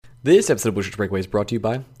This episode of Blueshirts Breakaway is brought to you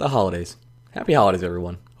by the holidays. Happy holidays,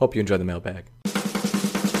 everyone. Hope you enjoy the mailbag.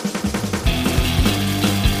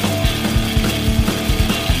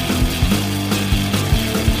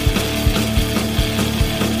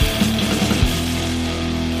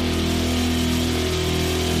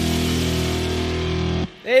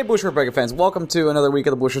 Hey, Blueshirts Breakaway fans. Welcome to another week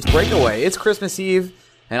of the Blueshirts Breakaway. It's Christmas Eve,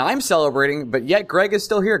 and I'm celebrating, but yet Greg is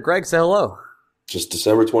still here. Greg, say hello. Just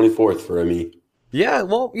December 24th for me. Yeah,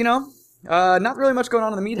 well, not really much going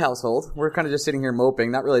on in the Mead household. We're kind of just sitting here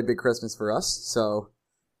moping. Not really a big Christmas for us, so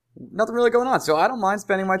nothing really going on. So I don't mind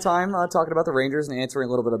spending my time talking about the Rangers and answering a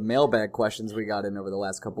little bit of mailbag questions we got in over the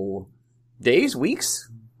last couple days,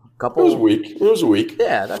 weeks? It was a week.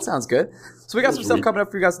 Yeah, that sounds good. So we got some stuff coming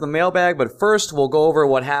up for you guys in the mailbag, but first we'll go over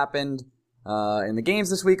what happened in the games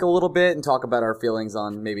this week a little bit and talk about our feelings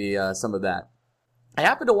on maybe some of that. I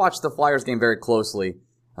happened to watch the Flyers game very closely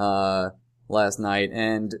last night,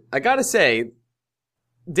 and I gotta say,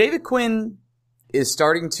 David Quinn is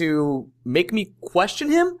starting to make me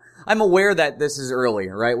question him. I'm aware that this is early,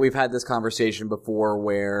 right? We've had this conversation before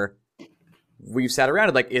where we've sat around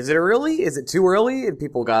and like, is it early? Is it too early? And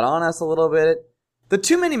people got on us a little bit. The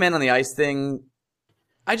too many men on the ice thing,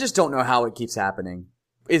 I just don't know how it keeps happening.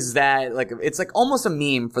 Is that like, it's like almost a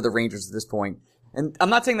meme for the Rangers at this point. And I'm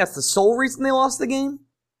not saying that's the sole reason they lost the game,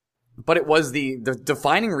 but it was the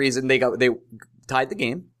defining reason they tied the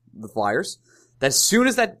game, the Flyers. That as soon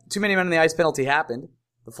as that too many men on the ice penalty happened,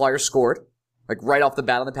 the Flyers scored, like right off the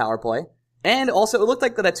bat on the power play. And also it looked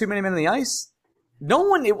like that too many men on the ice,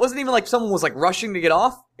 it wasn't even like someone was like rushing to get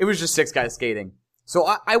off. It was just six guys skating. So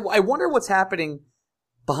I wonder what's happening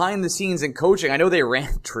behind the scenes in coaching. I know they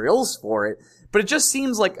ran drills for it, but it just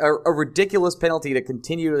seems like a ridiculous penalty to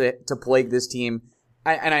continue to plague this team.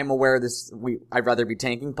 And I'm aware of this. I'd rather be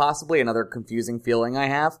tanking, possibly. Another confusing feeling I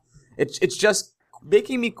have. It's just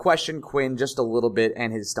making me question Quinn just a little bit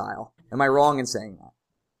and his style. Am I wrong in saying that?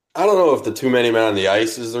 I don't know if the too many men on the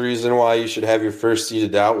ice is the reason why you should have your first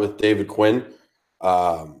seeded out with David Quinn.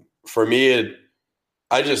 For me,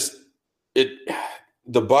 the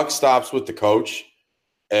buck stops with the coach,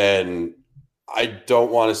 and I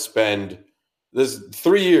don't want to spend this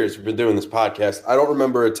 3 years we've been doing this podcast. I don't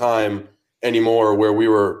remember a time anymore where we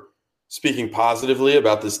were speaking positively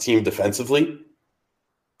about this team defensively.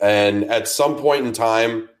 And at some point in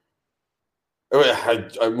time,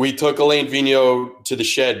 we took Alain Vigneault to the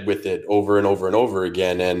shed with it over and over and over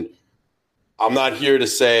again. And I'm not here to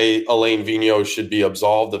say Alain Vigneault should be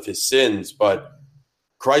absolved of his sins, but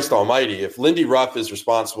Christ almighty, if Lindy Ruff is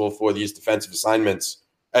responsible for these defensive assignments,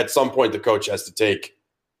 at some point the coach has to take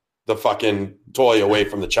the fucking toy away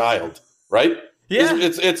from the child, right? Yeah.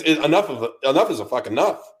 It's enough is a fucking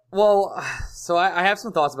enough. Well, so I have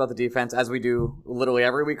some thoughts about the defense, as we do literally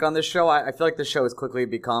every week on this show. I feel like this show has quickly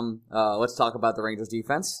become, let's talk about the Rangers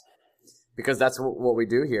defense, because that's what we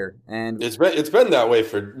do here. And it's been that way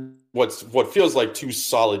for what feels like 2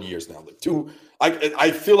 solid years now.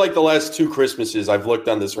 I feel like the last 2 Christmases I've looked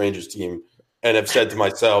on this Rangers team and have said to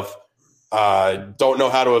myself, don't know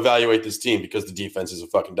how to evaluate this team because the defense is a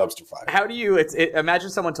fucking dumpster fire. How do you, imagine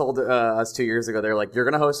someone told us 2 years ago, they're like, you're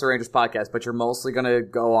going to host the Rangers podcast, but you're mostly going to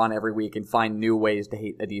go on every week and find new ways to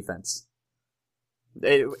hate a defense.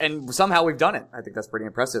 And somehow we've done it. I think that's pretty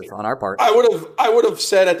impressive on our part. I would have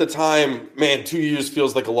said at the time, man, 2 years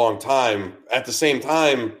feels like a long time. At the same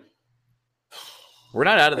time, we're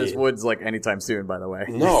not out of this woods like anytime soon, by the way.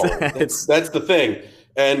 No, that's the thing.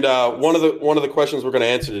 And one of the questions we're going to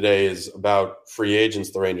answer today is about free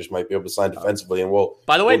agents the Rangers might be able to sign defensively, and we'll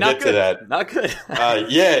not get good. to that. Not good.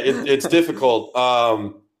 It's difficult.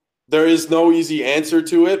 There is no easy answer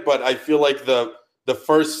to it, but I feel like the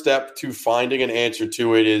first step to finding an answer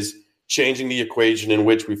to it is changing the equation in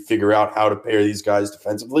which we figure out how to pair these guys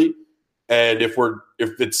defensively. And if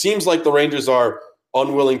it seems like the Rangers are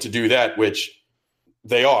unwilling to do that, which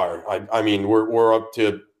they are, I mean, we're up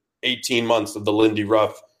to 18 months of the Lindy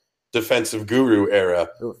Ruff defensive guru era.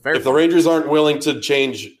 Ooh, if the Rangers aren't willing to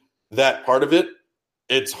change that part of it,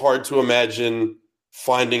 it's hard to imagine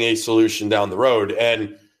finding a solution down the road.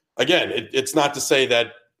 And again, it's not to say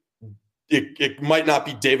that it might not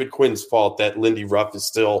be David Quinn's fault that Lindy Ruff is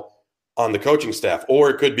still on the coaching staff,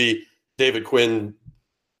 or it could be David Quinn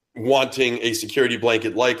wanting a security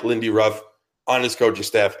blanket like Lindy Ruff on his coaching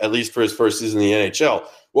staff, at least for his first season in the NHL.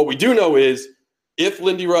 What we do know is if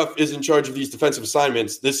Lindy Ruff is in charge of these defensive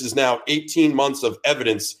assignments, this is now 18 months of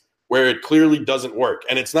evidence where it clearly doesn't work.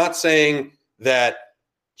 And it's not saying that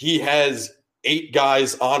he has 8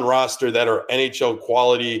 guys on roster that are NHL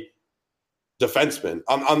quality defensemen.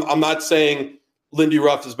 I'm not saying Lindy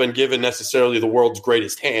Ruff has been given necessarily the world's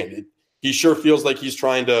greatest hand. he sure feels like he's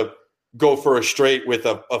trying to go for a straight with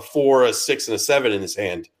a 4, a 6, and a 7 in his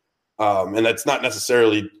hand. And that's not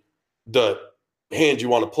necessarily the hand you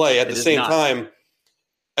want to play. At the same time,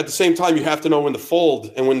 you have to know when to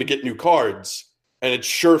fold and when to get new cards. And it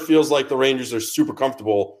sure feels like the Rangers are super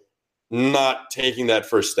comfortable not taking that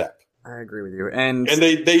first step. I agree with you. And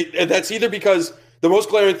that's either because the most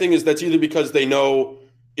glaring thing is that's either because they know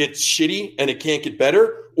it's shitty and it can't get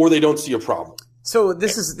better, or they don't see a problem. So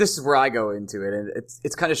this is where I go into it, and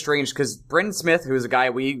it's kind of strange because Brendan Smith, who is a guy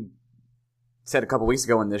we said a couple weeks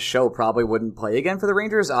ago on this show probably wouldn't play again for the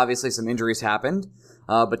Rangers. Obviously, some injuries happened,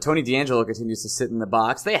 but Tony DeAngelo continues to sit in the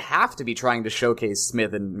box. They have to be trying to showcase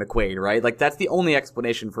Smith and McQuaid, right? Like that's the only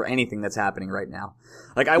explanation for anything that's happening right now.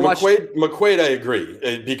 Like I watched McQuaid. I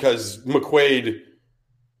agree because McQuaid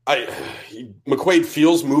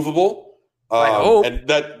feels movable. And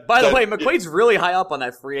that, by the way, McQuaid's really high up on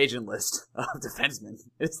that free agent list of defensemen.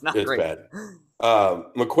 It's great. Bad.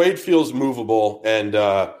 McQuaid feels movable, and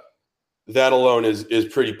that alone is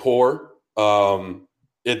pretty poor.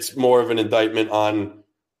 It's more of an indictment on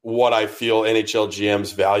what I feel NHL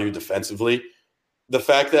GMs value defensively. The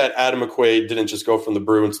fact that Adam McQuaid didn't just go from the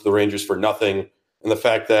Bruins to the Rangers for nothing, and the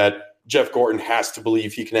fact that Jeff Gorton has to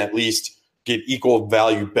believe he can at least get equal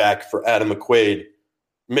value back for Adam McQuaid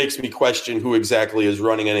makes me question who exactly is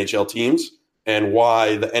running NHL teams and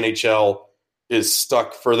why the NHL is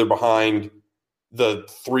stuck further behind the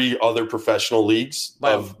 3 other professional leagues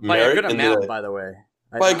of merit. By a good amount, by the way.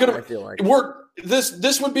 I feel like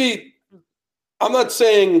this would be. I'm not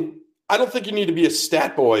saying I don't think you need to be a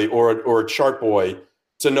stat boy or a chart boy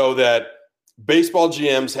to know that baseball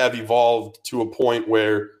GMs have evolved to a point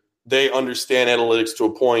where they understand analytics to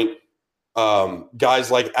a point.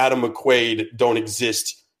 Guys like Adam McQuaid don't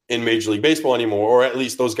exist in Major League Baseball anymore, or at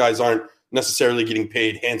least those guys aren't necessarily getting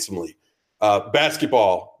paid handsomely.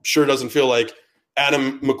 Basketball sure doesn't feel like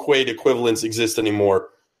Adam McQuaid equivalents exist anymore.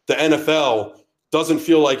 The NFL doesn't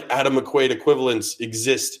feel like Adam McQuaid equivalents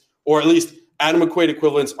exist, or at least Adam McQuaid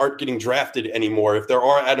equivalents aren't getting drafted anymore. If there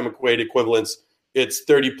are Adam McQuaid equivalents, it's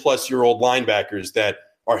 30-plus-year-old linebackers that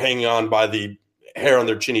are hanging on by the hair on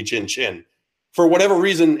their chinny chin. For whatever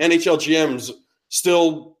reason, NHL GMs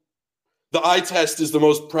still, the eye test is the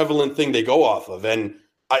most prevalent thing they go off of. And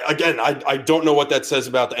I don't know what that says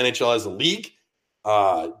about the NHL as a league.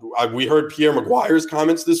 We heard Pierre Maguire's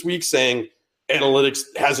comments this week saying analytics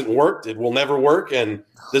hasn't worked. It will never work. And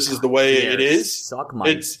this is the way it is. Suck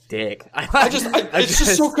my dick. It's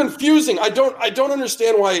just so confusing. I don't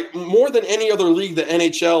understand why more than any other league, the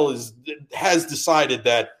NHL has decided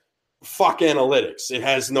that fuck analytics. It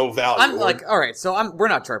has no value. I'm like, all right, so we're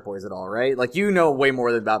not chart boys at all, right? Like, you know way more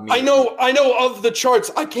about me. I know of the charts.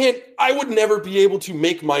 I would never be able to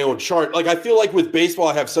make my own chart. Like, I feel like with baseball,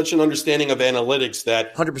 I have such an understanding of analytics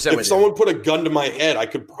that 100% if someone put a gun to my head, I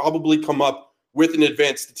could probably come up with an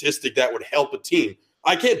advanced statistic that would help a team.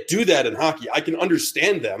 I can't do that in hockey. I can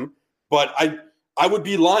understand them, but I would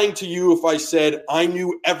be lying to you if I said I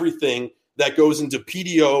knew everything that goes into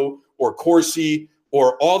PDO or Corsi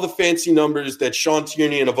or all the fancy numbers that Sean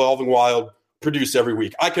Tierney and Evolving Wild produce every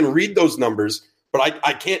week. I can read those numbers, but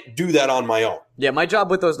I can't do that on my own. Yeah, my job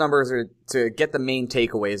with those numbers are to get the main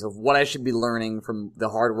takeaways of what I should be learning from the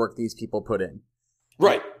hard work these people put in.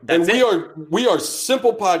 Right. And we are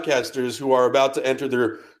simple podcasters who are about to enter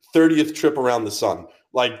their 30th trip around the sun.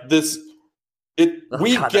 Like this,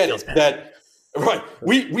 we get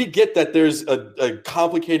that there's a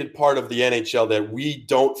complicated part of the NHL that we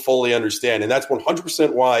don't fully understand. And that's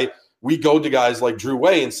 100% why we go to guys like Drew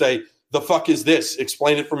Way and say, the fuck is this?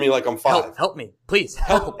 Explain it for me like I'm 5. Help me, please.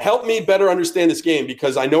 Help me better understand this game,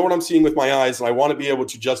 because I know what I'm seeing with my eyes and I want to be able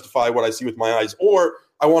to justify what I see with my eyes, or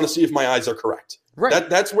I want to see if my eyes are correct. Right.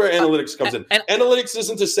 That's where analytics comes in. Analytics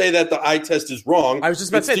isn't to say that the eye test is wrong. I was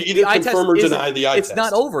just about to say, to either confirm or deny the eye test. It's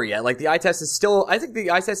not over yet. Like, the eye test is still, I think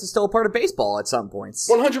the eye test is still a part of baseball at some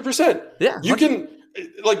points. 100%. Yeah. You can,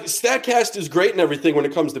 like, StatCast is great and everything when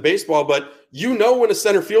it comes to baseball, but you know when a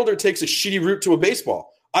center fielder takes a shitty route to a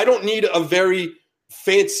baseball. I don't need a very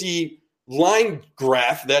fancy line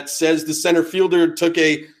graph that says the center fielder took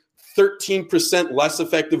a 13% less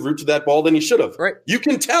effective route to that ball than he should have. Right. You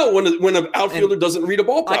can tell when an outfielder doesn't read a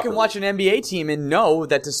ball properly. I can watch an NBA team and know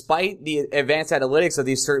that despite the advanced analytics of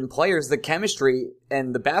these certain players, the chemistry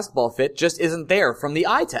and the basketball fit just isn't there from the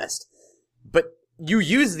eye test. But you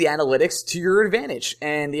use the analytics to your advantage,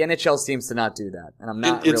 and the NHL seems to not do that. And I'm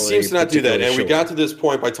not It seems to not do that. And we got to this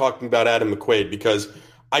point by talking about Adam McQuaid, because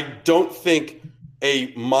I don't think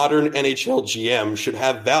a modern NHL GM should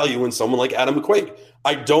have value in someone like Adam McQuaid.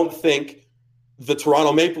 I don't think the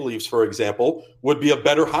Toronto Maple Leafs, for example, would be a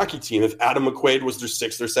better hockey team if Adam McQuaid was their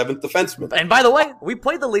 6th or 7th defenseman. And by the way, we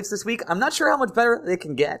played the Leafs this week. I'm not sure how much better they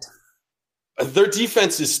can get. Their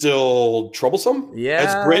defense is still troublesome. Yeah.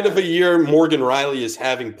 As great of a year Morgan Rielly is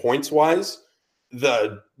having points-wise,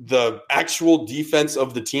 the actual defense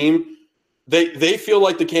of the team, they feel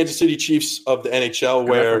like the Kansas City Chiefs of the NHL,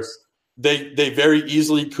 where they very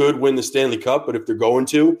easily could win the Stanley Cup, but if they're going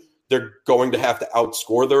to have to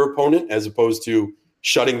outscore their opponent as opposed to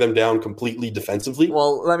shutting them down completely defensively.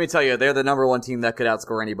 Well, let me tell you, they're the number one team that could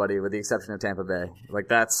outscore anybody with the exception of Tampa Bay. Like,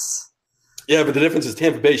 that's... Yeah, but the difference is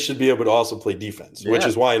Tampa Bay should be able to also play defense, which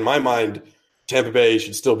is why, in my mind, Tampa Bay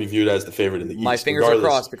should still be viewed as the favorite in the East. My fingers are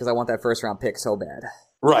crossed because I want that first-round pick so bad.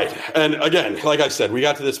 Right. And again, like I said, we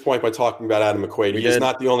got to this point by talking about Adam McQuaid. He is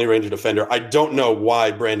not the only Ranger defender. I don't know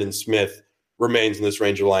why Brandon Smith remains in this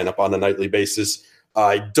Ranger lineup on a nightly basis.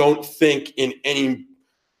 I don't think in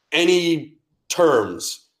any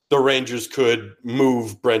terms the Rangers could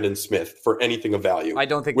move Brendan Smith for anything of value. I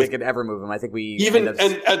don't think they could ever move him. I think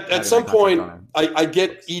at some point, I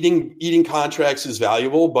get eating contracts is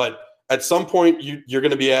valuable, but at some point you're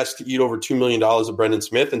going to be asked to eat over $2 million of Brendan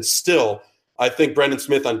Smith, and still, I think Brendan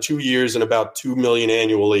Smith on 2 years and about $2 million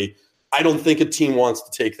annually. I don't think a team wants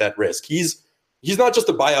to take that risk. He's not just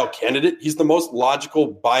a buyout candidate; he's the most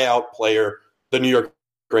logical buyout player the New York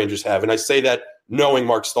Rangers have, and I say that knowing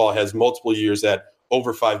Mark Stahl has multiple years at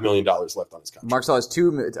over $5 million left on his contract. Mark Stahl has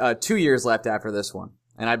 2 years left after this one,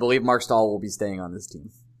 and I believe Mark Stahl will be staying on this team.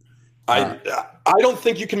 I don't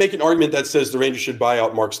think you can make an argument that says the Rangers should buy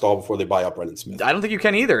out Mark Stahl before they buy out Brendan Smith. I don't think you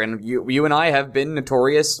can either, and you and I have been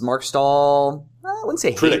notorious Mark Stahl. I wouldn't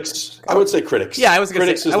say critics. Haters. I would say critics. Yeah, I was going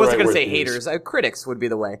to say haters. Critics would be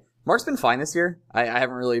the way. Mark's been fine this year. I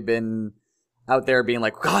haven't really been out there being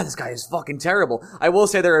like, God, this guy is fucking terrible. I will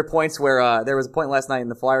say there are points where there was a point last night in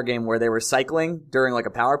the Flyer game where they were cycling during like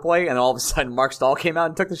a power play, and all of a sudden Mark Stahl came out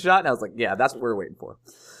and took the shot, and I was like, yeah, that's what we were waiting for.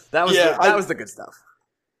 That was the good stuff.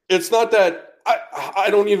 It's not that I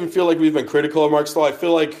don't even feel like we've been critical of Mark Stahl. I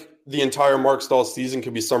feel like the entire Mark Stahl season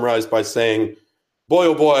can be summarized by saying, boy,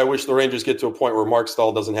 oh boy, I wish the Rangers get to a point where Mark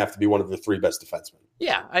Stahl doesn't have to be one of the 3 best defensemen.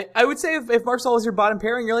 Yeah, I would say if Mark Stahl is your bottom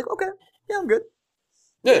pairing, you're like, okay, yeah, I'm good.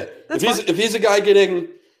 Yeah, if he's a guy getting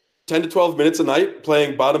 10 to 12 minutes a night,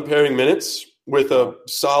 playing bottom pairing minutes with a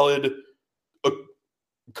solid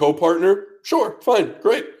co-partner, sure, fine,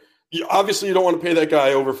 great. Obviously, you don't want to pay that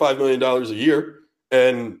guy over $5 million a year,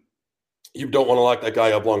 and you don't want to lock that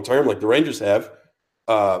guy up long term like the Rangers have.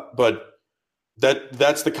 But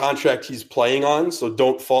that's the contract he's playing on, so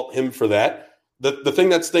don't fault him for that. The thing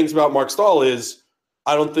that stings about Mark Stahl is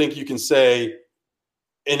I don't think you can say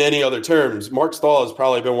in any other terms, Mark Stahl has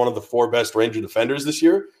probably been one of the 4 best Ranger defenders this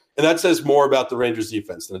year, and that says more about the Rangers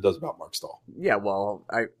defense than it does about Mark Stahl. Yeah, well,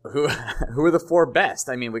 who are the 4 best?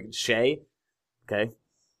 I mean, we can Shea, okay.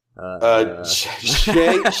 Shea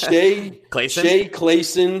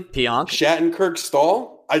Clayson, Pionk, Shattenkirk,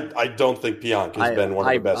 Stahl. I don't think Pionk has been one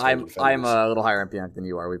of the best defenders. I'm a little higher on Pionk than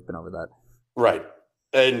you are. We've been over that. Right.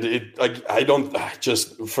 And I don't,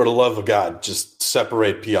 just for the love of God, just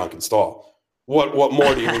separate Pionk and Stahl. What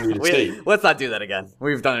more do you need to see? Let's not do that again.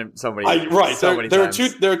 We've done it so many times.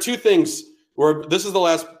 There are two things where this is the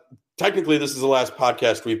last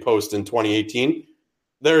podcast we post in 2018.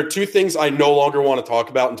 There are 2 things I no longer want to talk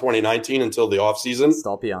about in 2019 until the offseason.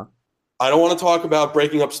 Stahl Pionk. I don't want to talk about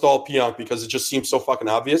breaking up Stahl Pionk because it just seems so fucking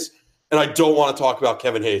obvious. And I don't want to talk about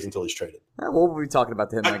Kevin Hayes until he's traded. We'll be talking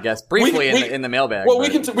about him, I guess, briefly in the mailbag. Well, we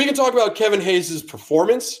can talk about Kevin Hayes'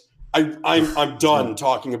 performance. I'm done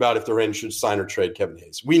talking about if the Rangers should sign or trade Kevin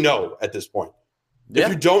Hayes. We know at this point. Yeah. If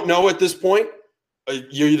you don't know at this point,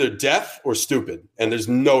 you're either deaf or stupid, and there's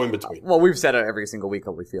no in between. Well, we've said it every single week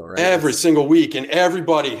how we feel, right? Every single week, and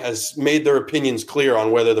everybody has made their opinions clear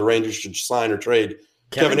on whether the Rangers should sign or trade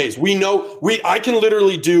Kevin Hayes. We know I can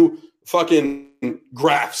literally do fucking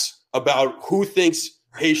graphs about who thinks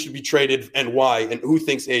Hayes should be traded and why, and who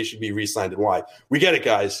thinks Hayes should be re-signed and why. We get it,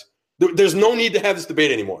 guys. There's no need to have this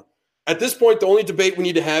debate anymore. At this point, the only debate we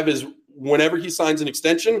need to have is whenever he signs an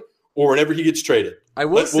extension or whenever he gets traded. I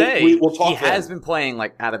will say we'll talk he has been playing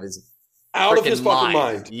like out of his fucking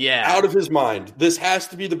mind. Yeah, out of his mind. This has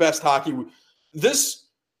to be the best hockey. This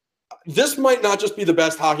might not just be the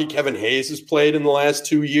best hockey Kevin Hayes has played in the last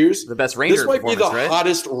 2 years. The best Ranger. This might be the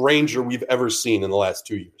hottest Ranger we've ever seen in the last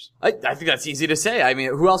 2 years. I think that's easy to say. I mean,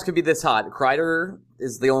 who else could be this hot? Kreider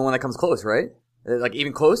is the only one that comes close, right? Like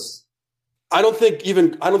even close? I don't think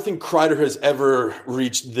Kreider has ever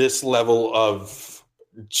reached this level of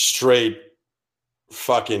straight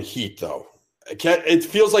fucking heat, though. It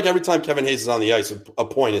feels like every time Kevin Hayes is on the ice, a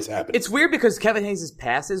point is happening. It's weird because Kevin Hayes'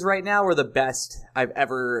 passes right now are the best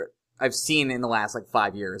I've seen in the last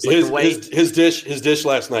 5 years. Like his dish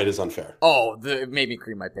last night is unfair. Oh, it made me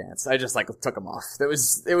cream my pants. I just took him off. It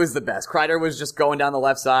was the best. Kreider was just going down the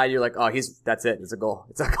left side. You're like, oh, that's it. It's a goal.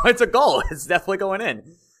 It's a goal. It's definitely going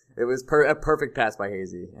in. It was a perfect pass by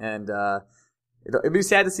Hazy, and it'd be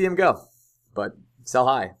sad to see him go, but sell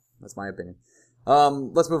high. That's my opinion.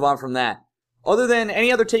 Let's move on from that. Other than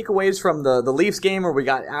any other takeaways from the Leafs game where we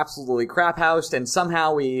got absolutely crap-housed and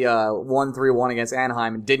somehow we won 3-1 against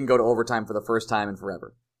Anaheim and didn't go to overtime for the first time in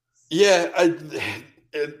forever? Yeah,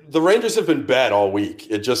 the Rangers have been bad all week.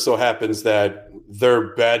 It just so happens that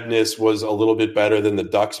their badness was a little bit better than the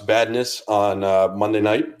Ducks' badness on Monday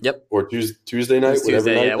night. Yep. Or Tuesday night.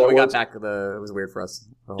 Tuesday, yeah. When we got back, it was weird for us.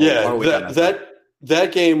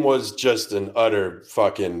 That game was just an utter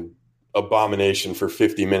fucking abomination for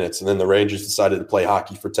 50 minutes, and then the Rangers decided to play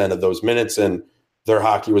hockey for 10 of those minutes, and their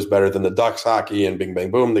hockey was better than the Ducks' hockey, and bing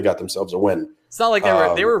bang boom, they got themselves a win. It's not like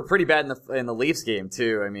they were pretty bad in the Leafs game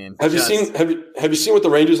too. I mean, have you seen what the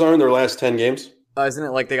Rangers are in their last 10 games? Isn't it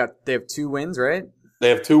like they have 2 wins, right? They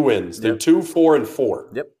have 2 wins. They're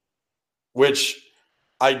 2-4-4. Yep. Which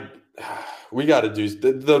we got to do.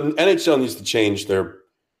 The NHL needs to change their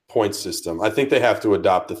point system. I think they have to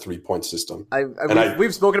adopt the 3-point system.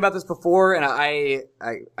 We've spoken about this before, and I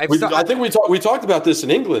think we talked about this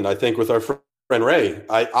in England. I think with our friend Ray.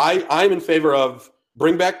 I'm in favor of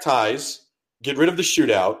bring back ties, get rid of the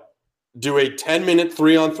shootout, do a 10-minute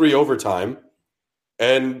 3-on-3 overtime,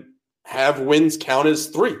 and have wins count as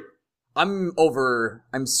 3. I'm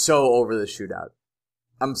so over the shootout.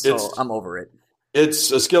 I'm over it.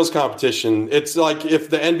 It's a skills competition. It's like if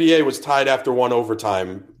the NBA was tied after one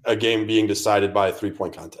overtime, a game being decided by a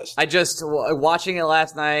 3-point contest. I just, watching it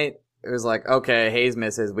last night, it was like, okay, Hayes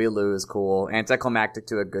misses, we lose, cool. Anticlimactic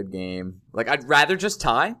to a good game. I'd rather just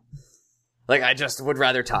tie. I just would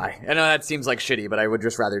rather tie. I know that seems like shitty, but I would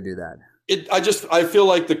just rather do that. I feel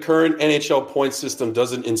like the current NHL point system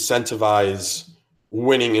doesn't incentivize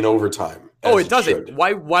winning in overtime. Oh, it doesn't.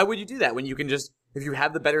 Why would you do that when you can just, if you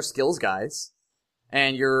have the better skills guys,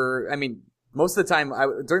 and most of the time,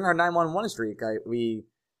 during our 9-1 streak,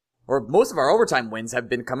 most of our overtime wins have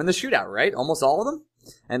been coming the shootout, right? Almost all of them.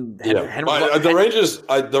 And the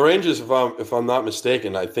Rangers, if I'm not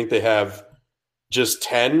mistaken, I think they have just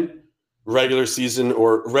 10 regular season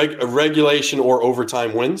or regulation or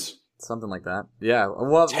overtime wins. Something like that. Yeah.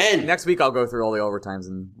 Well, 10. Next week I'll go through all the overtimes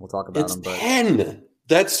and we'll talk about them. But 10.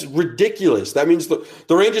 That's ridiculous. That means the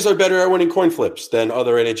Rangers are better at winning coin flips than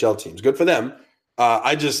other NHL teams. Good for them.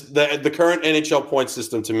 The current NHL point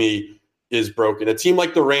system to me is broken. A team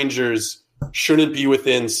like the Rangers shouldn't be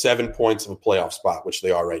within 7 points of a playoff spot, which they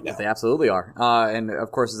are right now. They absolutely are. And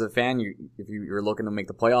of course, as a fan, if you're looking to make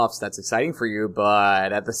the playoffs, that's exciting for you.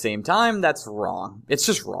 But at the same time, that's wrong. It's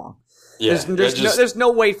just wrong. Yeah, there's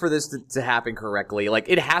no way for this to happen correctly.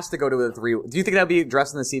 It has to go to the 3. Do you think that'll be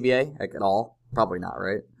addressed in the CBA at all? Probably not,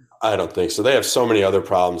 right? I don't think so. They have so many other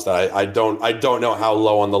problems that I don't know how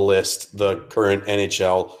low on the list the current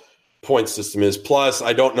NHL point system is. Plus,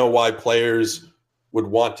 I don't know why players would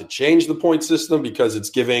want to change the point system because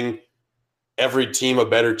it's giving every team a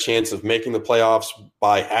better chance of making the playoffs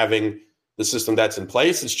by having the system that's in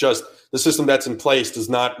place. It's just the system that's in place does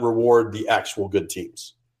not reward the actual good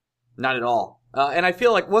teams. Not at all. And I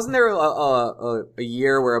feel like, wasn't there a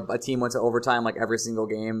year where a team went to overtime every single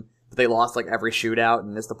game, but they lost every shootout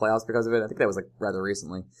and missed the playoffs because of it? I think that was rather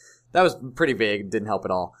recently. That was pretty big. Didn't help at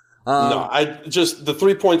all. No, the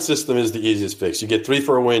 3-point system is the easiest fix. You get 3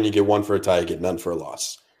 for a win, you get 1 for a tie, you get none for a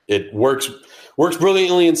loss. It works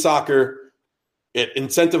brilliantly in soccer. It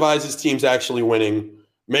incentivizes teams actually winning.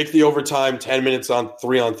 Make the overtime 10 minutes on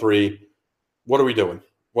 3-on-3. What are we doing?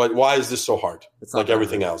 Why is this so hard? It's like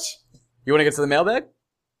everything else. You want to get to the mailbag?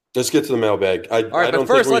 Let's get to the mailbag. All right, but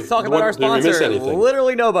first let's talk about our sponsor.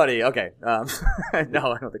 Literally nobody. Okay. No, I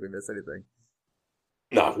don't think we missed anything.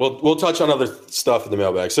 No, we'll touch on other stuff in the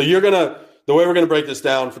mailbag. So the way we're gonna break this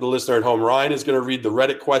down for the listener at home, Ryan is gonna read the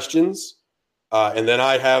Reddit questions, and then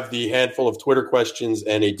I have the handful of Twitter questions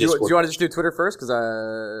and a Discord. Do you want to just do Twitter first? Because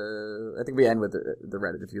I think we end with the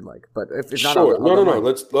Reddit if you'd like. But if not, sure. No.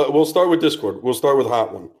 We'll start with Discord. We'll start with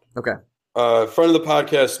Hot One. Okay. Friend of the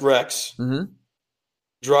podcast, Rex,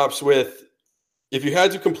 drops with, if you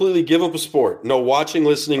had to completely give up a sport, no watching,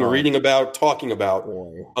 listening, reading about, talking about,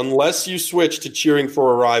 unless you switch to cheering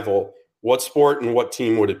for a rival, what sport and what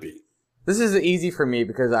team would it be? This is easy for me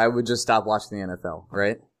because I would just stop watching the NFL,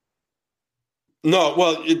 right? No,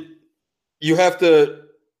 well, you have to,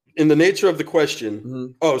 in the nature of the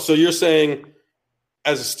question, so you're saying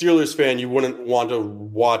as a Steelers fan, you wouldn't want to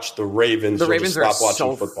watch the Ravens. The Ravens You'll are just stop so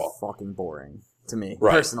watching football. fucking boring to me,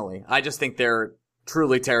 Right. personally. I just think they're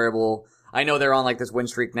truly terrible. I know they're on like this win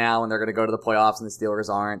streak now, and they're going to go to the playoffs, and the Steelers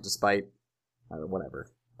aren't, despite whatever.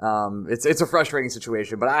 It's a frustrating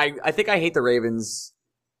situation, but I think I hate the Ravens.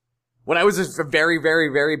 When I was a very, very,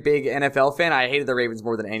 very big NFL fan, I hated the Ravens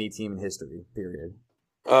more than any team in history, period.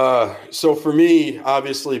 So for me,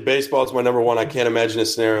 obviously, baseball is my number one. I can't imagine a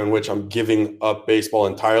scenario in which I'm giving up baseball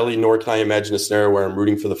entirely, nor can I imagine a scenario where I'm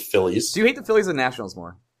rooting for the Phillies. Do you hate the Phillies or the Nationals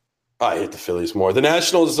more? I hate the Phillies more. The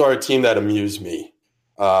Nationals are a team that amuse me.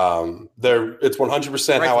 It's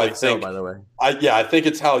 100% how I think. So, by the way. I think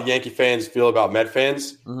it's how Yankee fans feel about Met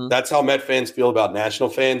fans. Mm-hmm. That's how Met fans feel about National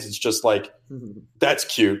fans. It's just like, that's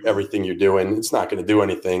cute, everything you're doing. It's not going to do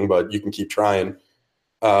anything, but you can keep trying.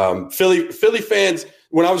 Philly fans,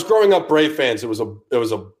 when I was growing up, Brave fans, it was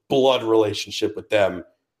a blood relationship with them,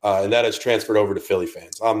 and that has transferred over to Philly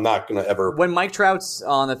fans. I'm not going to ever. When Mike Trout's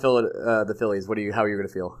on the Phillies, how are you going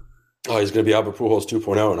to feel? Oh, he's going to be Albert Pujols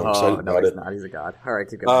 2.0, and I'm excited about it. No, he's not. He's a god. All right,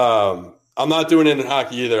 keep going. I'm not doing it in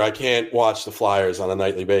hockey either. I can't watch the Flyers on a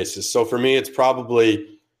nightly basis. So for me, it's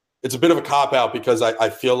a bit of a cop-out because I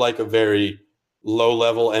feel like a very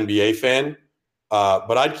low-level NBA fan.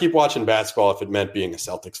 But I'd keep watching basketball if it meant being a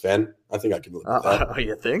Celtics fan. I think I could live with that. Oh,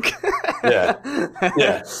 you think? Yeah.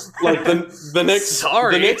 Like the Knicks.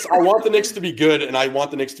 Sorry. The Knicks. I want the Knicks to be good, and I want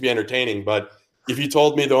the Knicks to be entertaining. But if you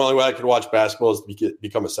told me the only way I could watch basketball is to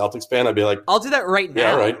become a Celtics fan, I'd be like, I'll do that right now.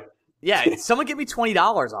 Yeah, all right. Yeah, someone give me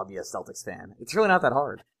 $20, I'll be a Celtics fan. It's really not that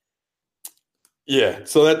hard. Yeah,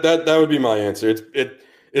 so that would be my answer.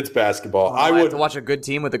 It's basketball. I would have to watch a good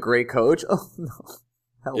team with a great coach. Oh no,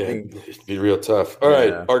 help me. It'd be real tough. All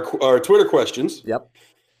right, our Twitter questions. Yep.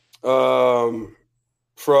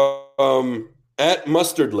 From at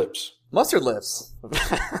Mustard Lips. Mustard Lips.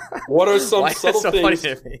 What are some subtle things?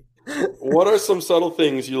 Funny to me? What are some subtle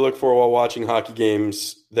things you look for while watching hockey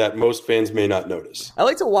games that most fans may not notice? I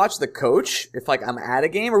like to watch the coach if like I'm at a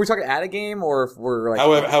game. Are we talking at a game or if we're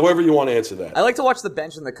like however you want to answer that? I like to watch the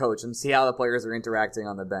bench and the coach and see how the players are interacting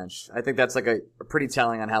on the bench. I think that's like a pretty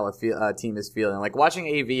telling on how a team is feeling. Like watching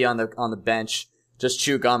AV on the bench just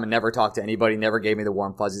chew gum and never talk to anybody never gave me the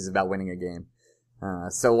warm fuzzies about winning a game.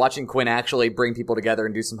 So watching Quinn actually bring people together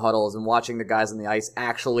and do some huddles and watching the guys on the ice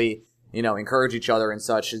actually, encourage each other and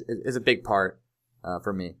such is a big part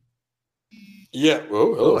for me. Yeah.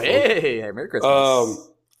 Oh, hey, Merry Christmas.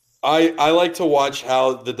 I like to watch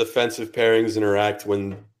how the defensive pairings interact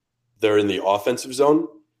when they're in the offensive zone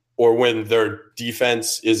or when their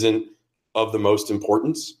defense isn't of the most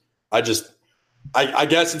importance. I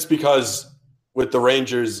guess it's because with the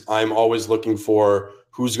Rangers, I'm always looking for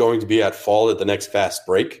who's going to be at fault at the next fast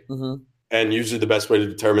break. Mm-hmm. And usually the best way to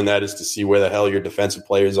determine that is to see where the hell your defensive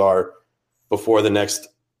players are before the next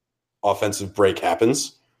offensive break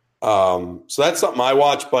happens. So that's something I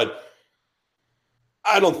watch, but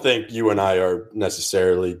I don't think you and I are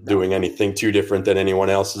necessarily doing anything too different than anyone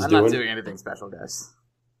else is doing. I'm not doing anything special, guys.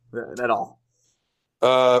 At all.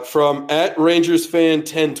 From at Rangers fan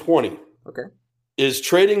 1020. Okay. Is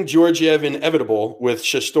trading Georgiev inevitable with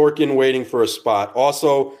Shesterkin waiting for a spot?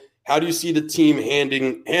 Also, how do you see the team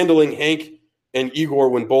handling Hank and Igor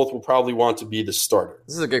when both will probably want to be the starter?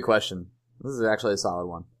 This is a good question. This is actually a solid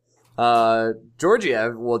one.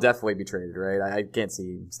 Georgiev will definitely be traded, right? I can't see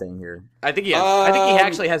him staying here. I think he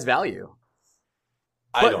actually has value.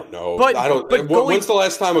 I don't know. When's the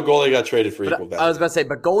last time a goalie got traded for equal value? I was about to say,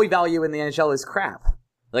 but goalie value in the NHL is crap.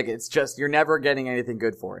 Like, it's just, you're never getting anything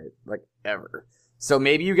good for it. Like, ever. So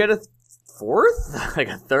maybe you get a fourth? Like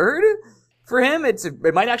a third? For him, it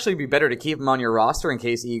might actually be better to keep him on your roster in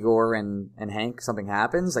case Igor and Hank, something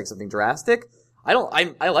happens, like something drastic. I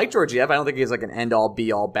like Georgiev. I don't think he's like an end-all,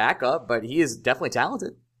 be-all backup, but he is definitely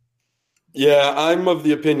talented. Yeah, I'm of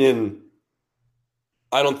the opinion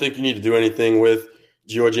I don't think you need to do anything with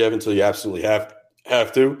Georgiev until you absolutely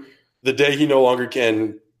have to. The day he no longer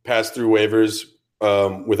can pass through waivers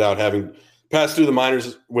pass through the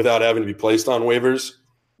minors without having to be placed on waivers,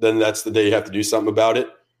 then that's the day you have to do something about it.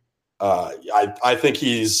 I think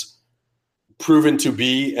he's proven to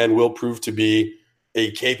be and will prove to be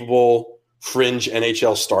a capable fringe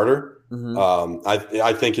NHL starter. Mm-hmm.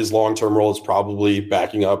 I think his long-term role is probably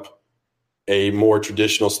backing up a more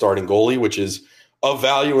traditional starting goalie, which is of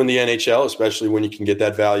value in the NHL, especially when you can get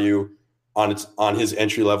that value on his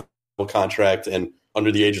entry-level contract and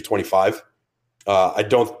under the age of 25. I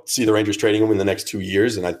don't see the Rangers trading him in the next 2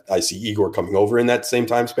 years, and I see Igor coming over in that same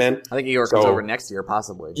time span. I think Igor comes over next year,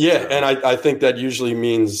 possibly. Yeah, and I think that usually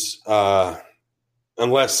means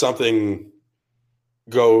unless something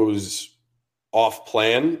goes off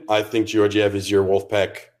plan. I think Georgiev is your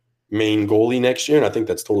Wolfpack main goalie next year, and I think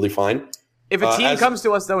that's totally fine. If a team comes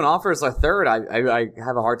to us, though, and offers a third, I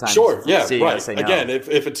have a hard time seeing us say no. Again,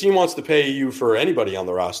 if a team wants to pay you for anybody on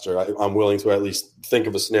the roster, I'm willing to at least think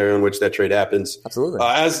of a scenario in which that trade happens. Absolutely.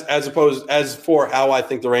 As for how I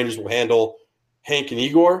think the Rangers will handle Hank and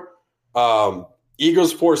Igor,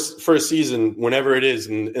 Igor's first season, whenever it is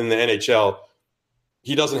in the NHL,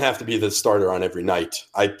 he doesn't have to be the starter on every night.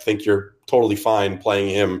 I think you're totally fine playing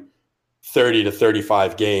him 30 to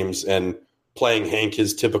 35 games and playing Hank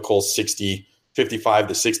his typical 55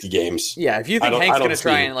 to 60 games. Yeah, if you think Hank's going to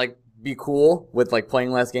try and be cool with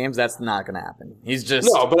playing less games, that's not going to happen. He's just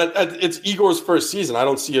no, but it's Igor's first season. I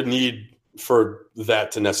don't see a need for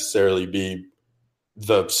that to necessarily be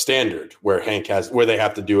the standard where they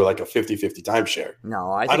have to do a 50-50 timeshare.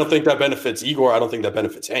 No, I don't think that benefits Igor. I don't think that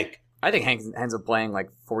benefits Hank. I think Hank ends up playing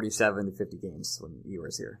 47 to 50 games when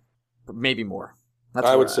Igor's here, maybe more.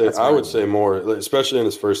 I would say more, especially in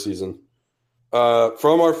his first season.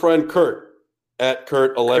 From our friend Kurt at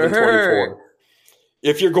Kurt1124.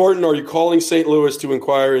 If you're Gordon, are you calling St. Louis to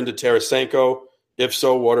inquire into Tarasenko? If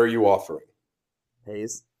so, what are you offering?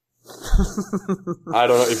 Hayes. I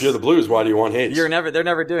don't know. If you're the Blues, why do you want Hayes? They're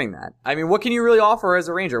never doing that. I mean, what can you really offer as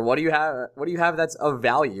a Ranger? What do you have that's of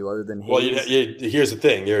value other than Hayes? Well, here's the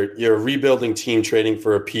thing. You're a rebuilding team trading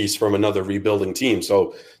for a piece from another rebuilding team.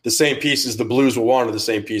 So the same pieces the Blues will want are the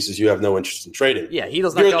same pieces you have no interest in trading. Yeah,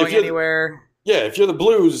 Heedle's not going anywhere. Yeah, if you're the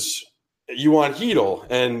Blues, you want Heedle,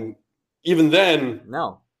 and even then,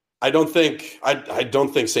 no. I don't think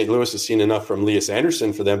St. Louis has seen enough from Lias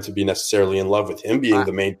Andersson for them to be necessarily in love with him being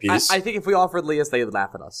the main piece. I think if we offered Lias, they would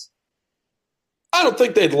laugh at us. I don't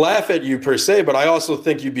think they'd laugh at you per se, but I also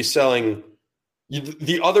think you'd be selling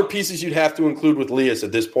the other pieces you'd have to include with Lias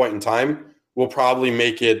at this point in time will probably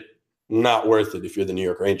make it not worth it if you're the New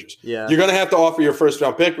York Rangers. Yeah. You're going to have to offer your first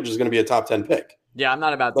round pick, which is going to be a top 10 pick. Yeah, I'm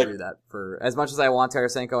not about to do that. For as much as I want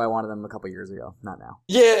Tarasenko, I wanted him a couple years ago, not now.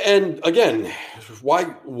 Yeah, and again,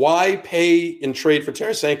 why pay and trade for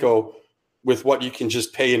Tarasenko with what you can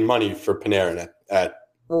just pay in money for Panarin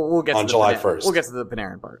we'll get on July 1st? We'll get to the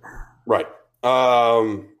Panarin part. Right.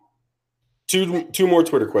 Two more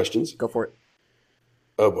Twitter questions. Go for it.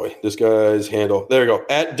 Oh boy, this guy's handle. There we go.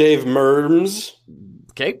 At Dave Merms.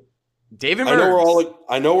 Okay. David Merms.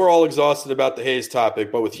 I know we're all exhausted about the Hayes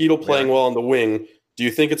topic, but with Heedle playing well on the wing, do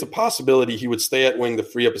you think it's a possibility he would stay at wing to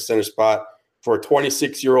free up a center spot for a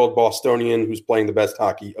 26-year-old Bostonian who's playing the best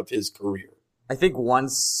hockey of his career? I think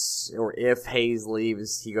once or if Hayes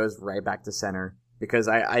leaves, he goes right back to center because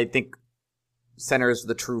I think center is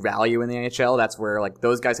the true value in the NHL. That's where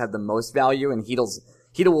those guys have the most value, and Heedle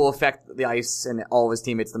will affect the ice and all of his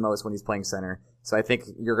teammates the most when he's playing center. So I think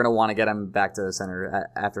you're going to want to get him back to the center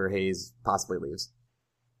after Hayes possibly leaves.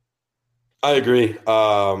 I agree.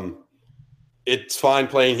 It's fine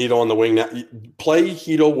playing Heedle on the wing now. Play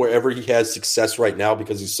Heedle wherever he has success right now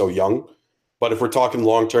because he's so young. But if we're talking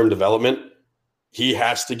long-term development, he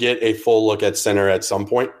has to get a full look at center at some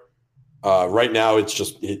point. Right now, it's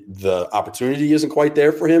just the opportunity isn't quite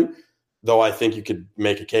there for him, though I think you could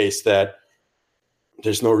make a case that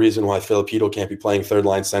there's no reason why Philip Heedle can't be playing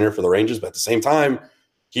third-line center for the Rangers. But at the same time,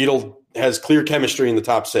 Heedle has clear chemistry in the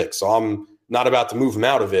top six, so I'm not about to move him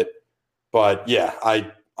out of it. But, yeah,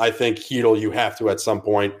 I think Heedle, you have to at some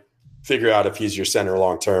point figure out if he's your center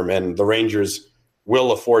long-term, and the Rangers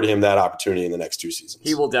will afford him that opportunity in the next 2 seasons.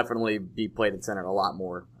 He will definitely be played at center a lot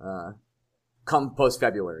more come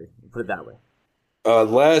post-February, put it that way.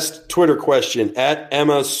 Last Twitter question, at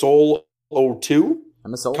Emma Soul02.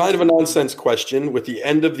 Kind of a nonsense question. With the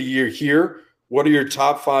end of the year here, what are your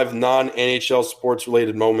top 5 non-NHL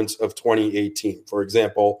sports-related moments of 2018? For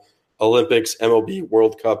example, Olympics, MLB,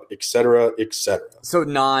 World Cup, etc., etc. So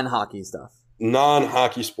non-hockey stuff.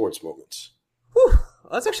 Non-hockey sports moments. Whew.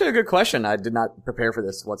 That's actually a good question. I did not prepare for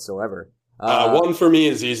this whatsoever. One for me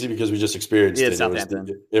is easy because we just experienced it.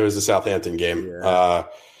 Southampton. It was the Southampton game. Yeah.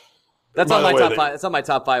 That's on my top 5. It's on my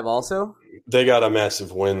top 5 also. They got a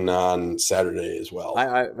massive win on Saturday as well.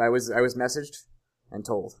 I was messaged and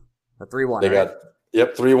told a 3-1. They got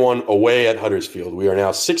 3-1 away at Huddersfield. We are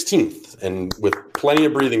now 16th and with plenty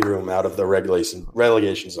of breathing room out of the relegation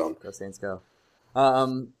zone. Go Saints go.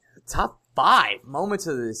 Top 5 moments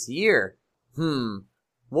of this year.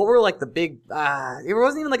 What were the big? It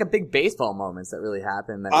wasn't even a big baseball moments that really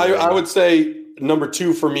happened. I would say number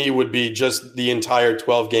 2 for me would be just the entire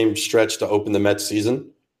 12-game stretch to open the Mets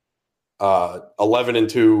season.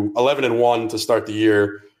 11-1 to start the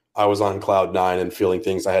year. I was on cloud 9 and feeling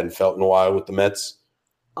things I hadn't felt in a while with the Mets.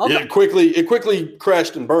 It quickly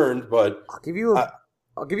crashed and burned, but I'll give you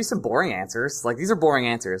I'll give you some boring answers. Like, these are boring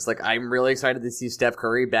answers. Like, I'm really excited to see Steph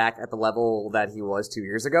Curry back at the level that he was 2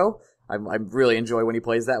 years ago. I really enjoy when he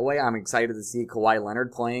plays that way. I'm excited to see Kawhi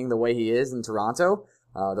Leonard playing the way he is in Toronto.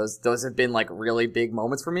 Those have been like really big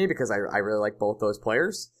moments for me because I really like both those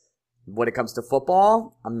players. When it comes to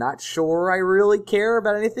football, I'm not sure I really care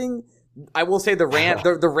about anything. I will say the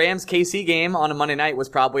Rams KC game on a Monday night was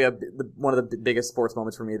probably one of the biggest sports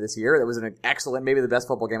moments for me this year. It was an excellent, maybe the best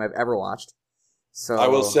football game I've ever watched. So I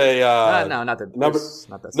will say, no, not that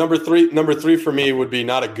number three for me would be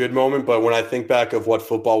not a good moment, but when I think back of what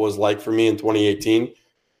football was like for me in 2018,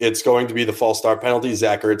 it's going to be the false start penalty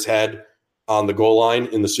Zach Ertz had on the goal line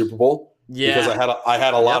in the Super Bowl. Yeah, because I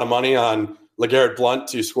had a lot of money on LeGarrette Blount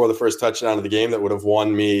to score the first touchdown of the game that would have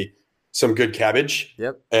won me some good cabbage.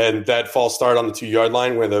 Yep. And that false start on the 2-yard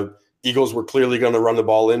line where the Eagles were clearly going to run the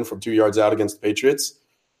ball in from 2 yards out against the Patriots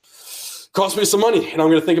cost me some money, and I'm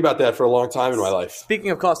going to think about that for a long time in my life.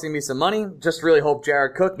 Speaking of costing me some money, just really hope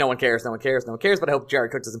Jared Cook, no one cares, but I hope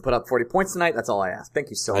Jared Cook doesn't put up 40 points tonight. That's all I ask. Thank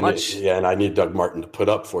you so much. And I need Doug Martin to put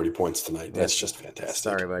up 40 points tonight. That's just fantastic.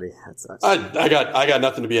 Sorry, buddy. That sucks. I got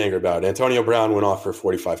nothing to be angry about. Antonio Brown went off for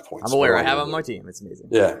 45 points. I'm aware. I have him on my team. It's amazing.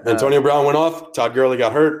 Yeah. Antonio Brown went off. Todd Gurley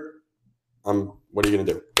got hurt. What are you going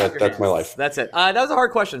to do? That's my life. That's it. That was a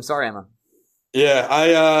hard question. Sorry, Emma.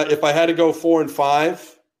 Yeah. If I had to go 4 and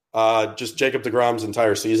 5, just Jacob deGrom's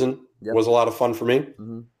entire season was a lot of fun for me.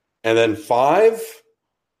 Mm-hmm. And then 5,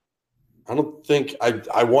 I don't think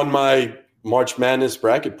I won my March Madness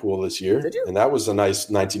bracket pool this year. Did you? And that was a nice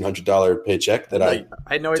 $1,900 paycheck that I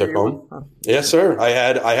had no idea took home. Huh. Yes, sir. I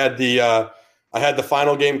had the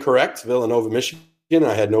final game correct, Villanova, Michigan.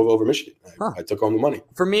 I had Nova over Michigan. I took home the money.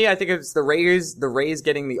 For me, I think it's the Rays. The Rays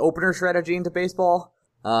getting the opener strategy into baseball.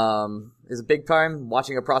 Is a big time.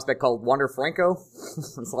 Watching a prospect called Wander Franco.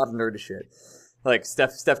 It's a lot of nerdy shit. Like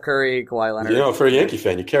Steph Curry, Kawhi Leonard. For a Yankee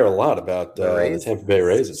fan, you care a lot about the Tampa Bay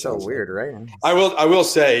Rays. It's so weird, right? I will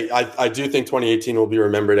say, I do think 2018 will be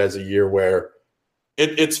remembered as a year where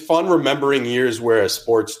it's fun remembering years where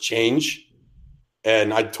sports change.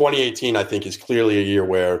 And 2018, I think, is clearly a year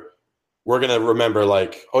where we're going to remember,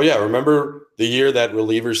 like, remember the year that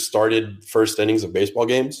relievers started first innings of baseball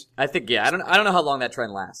games? I think, I don't know how long that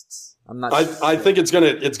trend lasts. I'm not sure. I think it's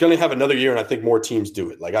gonna have another year, and I think more teams do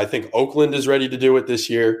it. Like, I think Oakland is ready to do it this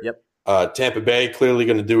year. Yep. Tampa Bay clearly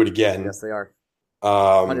going to do it again. Yes, they are.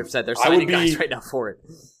 100%. They're signing guys right now for it.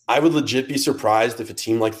 I would legit be surprised if a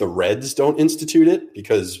team like the Reds don't institute it,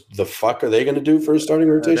 because the fuck are they going to do for a starting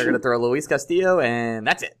rotation? They're going to throw Luis Castillo, and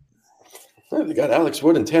that's it. They got Alex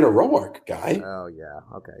Wood and Tanner Roark, guy. Oh, yeah.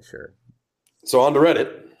 Okay, sure. So on to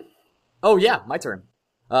Reddit. Oh, yeah, my turn.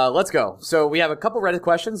 Let's go. So we have a couple Reddit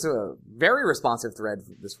questions, a very responsive thread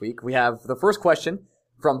this week. We have the first question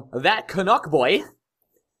from That Canuck Boy.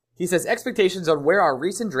 He says, expectations on where our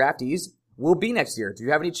recent draftees will be next year. Do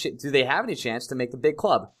they have any chance to make the big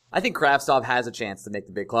club? I think Kravtsov has a chance to make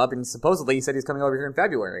the big club, and supposedly he said he's coming over here in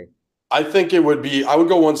February. I think it would be – I would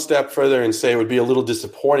go one step further and say it would be a little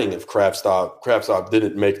disappointing if Kravtsov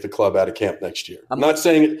didn't make the club out of camp next year. I'm not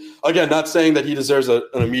saying – again, not saying that he deserves an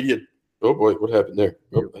immediate – oh, boy, what happened there?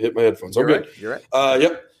 Oh, I hit my headphones. You're good. Right. You're right.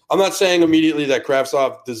 Yep. I'm not saying immediately that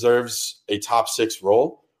Kravtsov deserves a top 6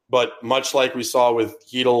 role, but much like we saw with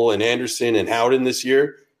Heedle and Anderson and Howden this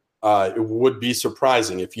year, it would be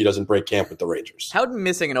surprising if he doesn't break camp with the Rangers. Howden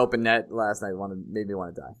missing an open net last night made me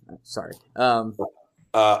want to die. Sorry.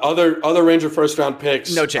 Other Ranger first round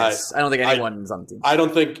picks. No chance. I don't think anyone's on the team.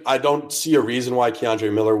 I don't see a reason why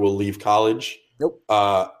Keandre Miller will leave college. Nope.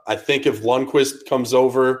 I think if Lundqvist comes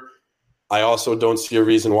over, I also don't see a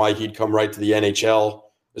reason why he'd come right to the NHL,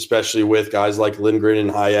 especially with guys like Lindgren and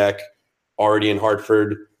Hayek already in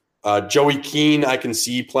Hartford. Joey Keane, I can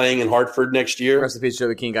see playing in Hartford next year. Rest in peace,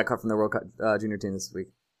 Joey Keane got cut from the World Cup junior team this week.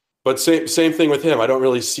 But same thing with him. I don't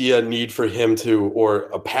really see a need for him to, or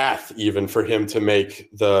a path even for him to make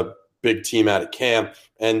the big team out of camp.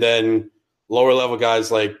 And then lower level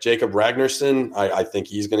guys like Jacob Ragnarsson, I think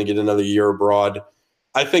he's going to get another year abroad.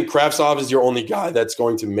 I think Kravtsov is your only guy that's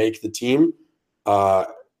going to make the team.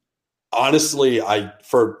 Honestly,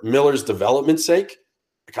 for Miller's development's sake,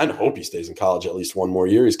 I kind of hope he stays in college at least one more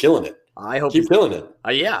year. He's killing it. I hope keep killing it.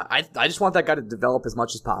 Yeah, I just want that guy to develop as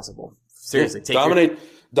much as possible. Seriously, dominate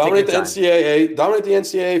the NCAA. Dominate the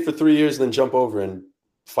NCAA for 3 years, and then jump over and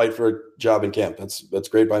fight for a job in camp. That's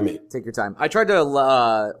great by me. Take your time. I tried to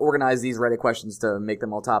organize these Reddit questions to make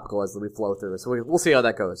them all topical as we flow through, so we'll see how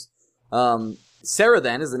that goes. Sarah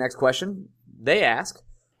then is the next question. They ask,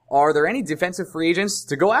 are there any defensive free agents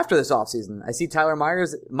to go after this offseason? I see Tyler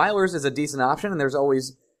Mylers is a decent option, and there's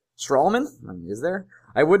always Stralman. Is there?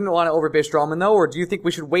 I wouldn't want to overpay Stralman, though, or do you think we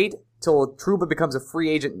should wait till Trouba becomes a free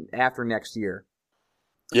agent after next year.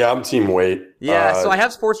 Yeah, I'm team wait. Yeah, so I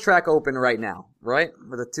have Sports Track open right now, right?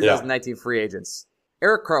 For the 2019 free agents.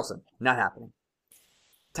 Erik Karlsson, not happening.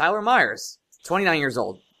 Tyler Myers, 29 years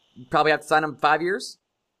old. Probably have to sign him 5 years.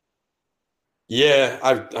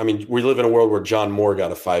 Yeah, I mean, we live in a world where John Moore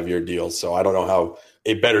got a 5-year deal, so I don't know how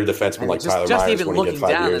a better defenseman like Tyler Myers when he get 5 years. Just even looking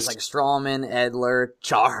down, there's like Strawman, Edler,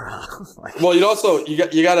 Chara. Well, you got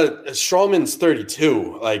Strawman's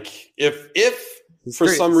 32. Like if he's for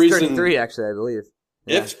some reason 33 actually, I believe.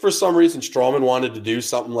 Yeah. If for some reason Strawman wanted to do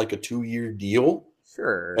something like a 2-year deal,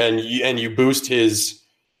 sure, and you boost his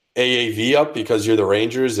AAV up because you're the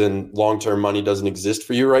Rangers and long-term money doesn't exist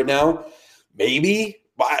for you right now, maybe.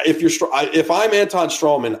 If I'm Anton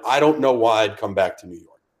Strawman, I don't know why I'd come back to New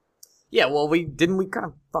York. Yeah, well, we kind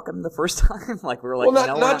of fuck him the first time. Like we were like,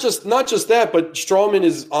 well, not just that, but Strawman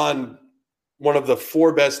is on one of the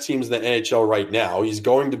 4 best teams in the NHL right now.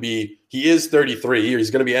 He is 33, or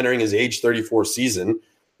he's going to be entering his age 34 season.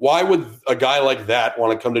 Why would a guy like that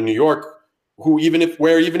want to come to New York? Who even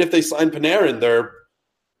if they sign Panarin, they're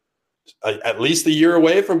at least a year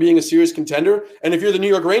away from being a serious contender. And if you're the New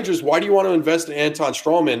York Rangers, why do you want to invest in Anton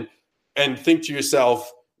Strawman and think to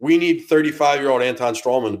yourself, we need 35-year-old Anton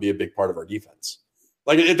Strawman to be a big part of our defense?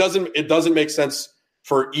 Like it doesn't make sense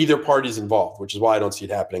for either parties involved, which is why I don't see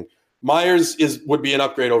it happening. Myers would be an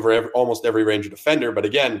upgrade over almost every Ranger defender, but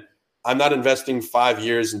again, I'm not investing 5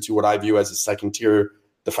 years into what I view as a second-tier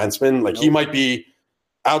defenseman. Like he might be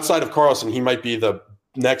outside of Karlsson, he might be the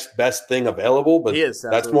next best thing available, but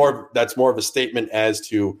that's more of a statement as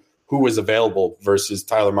to who is available versus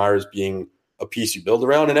Tyler Myers being a piece you build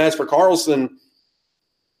around. And as for Karlsson,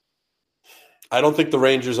 I don't think the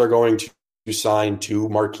Rangers are going to sign 2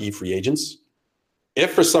 marquee free agents.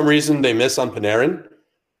 If for some reason they miss on Panarin,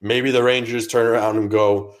 maybe the Rangers turn around and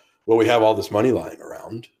go, well, we have all this money lying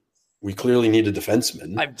around. We clearly need a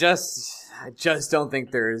defenseman. I just don't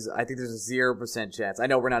think I think there's a 0% chance. I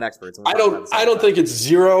know we're not experts. I don't think it's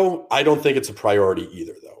 0. I don't think it's a priority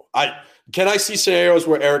either, though. Can I see scenarios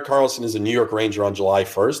where Erik Karlsson is a New York Ranger on July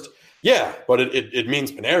 1st? Yeah, but it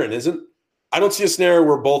means Panarin isn't. I don't see a scenario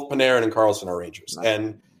where both Panarin and Karlsson are Rangers.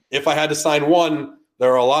 And if I had to sign one,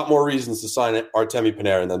 there are a lot more reasons to sign Artemi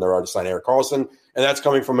Panarin than there are to sign Erik Karlsson. And that's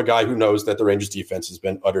coming from a guy who knows that the Rangers defense has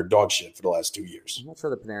been utter dog shit for the last 2 years. I'm not sure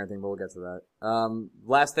the Panarin thing, but we'll get to that.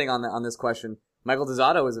 Last thing on this question, Michael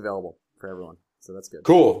Dezzato is available for everyone, so that's good.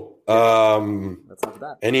 Cool. That's not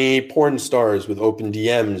bad. Any porn stars with open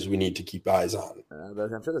DMs we need to keep eyes on?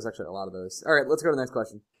 I'm sure there's actually a lot of those. All right, let's go to the next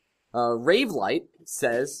question. Ravelight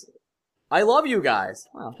says, I love you guys.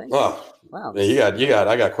 Wow, thank you. Oh, wow. Yeah,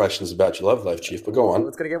 I got questions about your love life, Chief, but go on.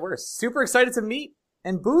 It's going to get worse. Super excited to meet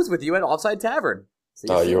and booze with you at Offside Tavern.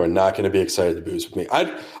 You are not going to be excited to booze with me.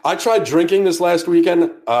 I tried drinking this last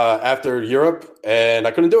weekend after Europe, and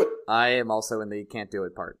I couldn't do it. I am also in the can't do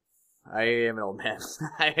it part. I am an old man.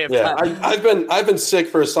 I've been sick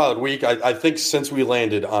for a solid week. I think since we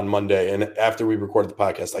landed on Monday, and after we recorded the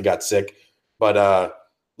podcast, I got sick. But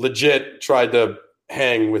legit tried to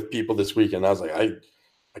hang with people this weekend. I was like, I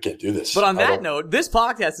can't do this. But on that note, this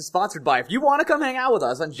podcast is sponsored by, if you want to come hang out with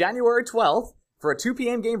us on January 12th, for a 2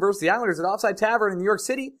 p.m. game versus the Islanders at Offside Tavern in New York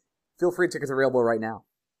City, feel free. Tickets are available right now.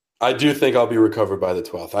 I do think I'll be recovered by the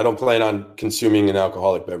 12th. I don't plan on consuming an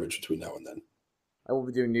alcoholic beverage between now and then. I will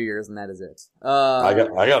be doing New Year's, and that is it. I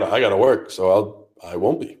gotta work, so I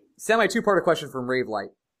won't be. Semi two-part question from Ravelight.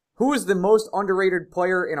 Who is the most underrated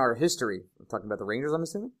player in our history? We're talking about the Rangers, I'm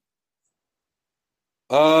assuming?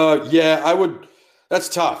 Yeah, I would. That's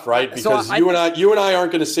tough, right? Because you and I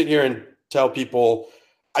aren't going to sit here and tell people.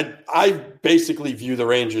 I basically view the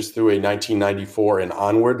Rangers through a 1994 and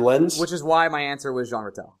onward lens. Which is why my answer was Jean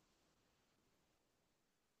Rattel.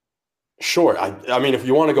 Sure. I mean, if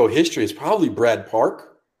you want to go history, it's probably Brad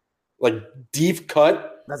Park. Like, deep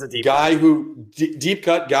cut. That's a deep guy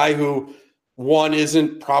who, one,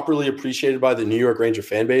 isn't properly appreciated by the New York Ranger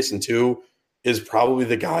fan base, and two, is probably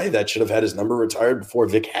the guy that should have had his number retired before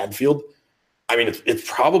Vic Hadfield. I mean, it's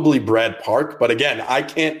probably Brad Park. But again, I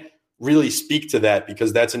can't really speak to that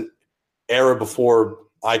because that's an era before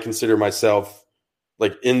I consider myself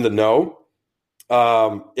like in the know.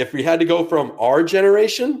 If we had to go from our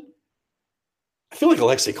generation, I feel like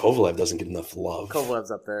Alexei Kovalev doesn't get enough love. Kovalev's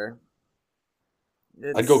up there.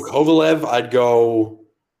 I'd go Kovalev.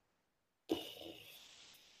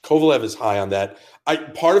 Kovalev is high on that.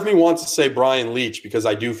 Part of me wants to say Brian Leach because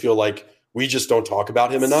I do feel like we just don't talk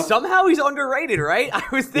about him enough. Somehow he's underrated, right? I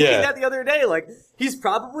was thinking that the other day. Like, he's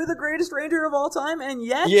probably the greatest Ranger of all time, and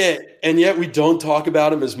yet... Yeah, and yet we don't talk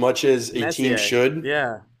about him as much as a team should.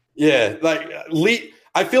 Yeah. Yeah, like,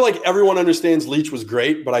 I feel like everyone understands Leach was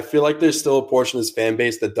great, but I feel like there's still a portion of this fan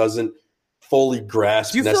base that doesn't fully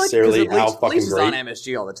grasp necessarily how fucking Leach is great. on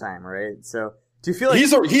MSG all the time, right? So do you feel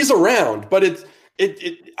like he's around, but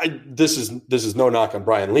this is no knock on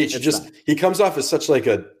Brian Leach. He comes off as such like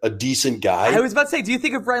a decent guy. I was about to say, do you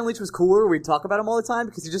think if Brian Leach was cooler, we'd talk about him all the time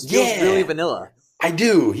because he just feels really vanilla? I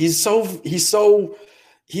do. He's a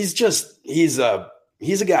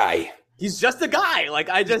guy. He's just a guy. Like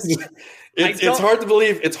it's hard to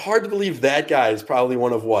believe. It's hard to believe that guy is probably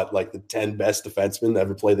one of like the 10 best defensemen to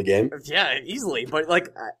ever play the game. Yeah, easily. But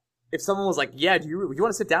if someone was like, "Yeah, do you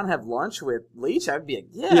want to sit down and have lunch with Leach?" I'd be like,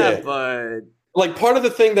 "Yeah. But." Like, part of the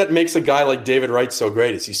thing that makes a guy like David Wright so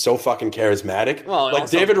great is he's so fucking charismatic. Well, like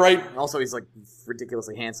also, David Wright. Also, he's like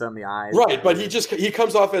ridiculously handsome, the eyes. Right, but he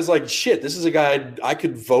comes off as like, shit, this is a guy I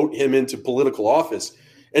could vote him into political office.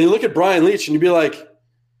 And you look at Brian Leach and you'd be like,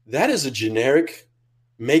 that is a generic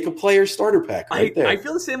make a player starter pack right there. I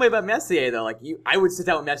feel the same way about Messier though. Like I would sit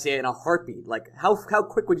down with Messier in a heartbeat. Like how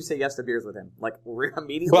quick would you say yes to beers with him? Like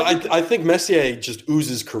immediately. Well, I think Messier just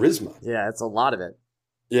oozes charisma. Yeah, it's a lot of it.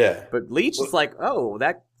 Yeah. But Leach is like, oh,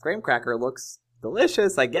 that graham cracker looks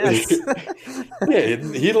delicious, I guess. Yeah,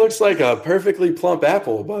 he looks like a perfectly plump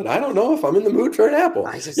apple, but I don't know if I'm in the mood for an apple.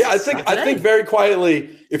 I think very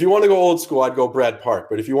quietly, if you want to go old school, I'd go Brad Park.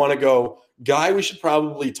 But if you want to go guy we should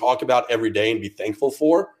probably talk about every day and be thankful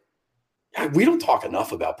for, we don't talk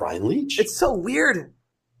enough about Brian Leach. It's so weird.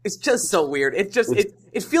 It's just so weird.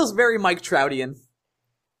 It feels very Mike Troutian.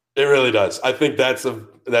 It really does. I think that's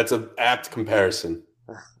an apt comparison.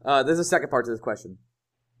 There's a second part to this question.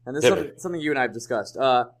 And this is something you and I have discussed.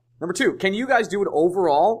 Number 2, can you guys do an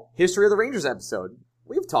overall history of the Rangers episode?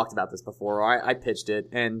 We've talked about this before. I pitched it,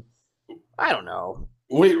 and I don't know.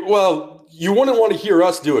 Well, you wouldn't want to hear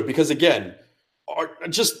us do it because, again, our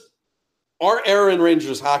era in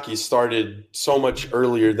Rangers hockey started so much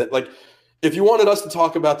earlier that, like, if you wanted us to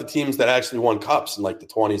talk about the teams that actually won cups in, like, the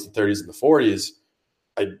 20s, the 30s, and the 40s,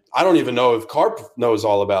 I don't even know if Carp knows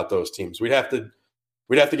all about those teams. We'd have to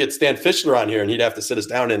get Stan Fischler on here, and he'd have to sit us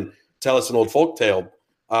down and tell us an old folk tale.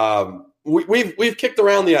 We've kicked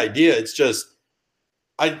around the idea. It's just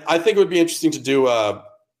I think it would be interesting to do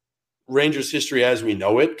Rangers history as we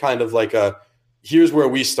know it, kind of like here's where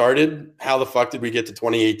we started. How the fuck did we get to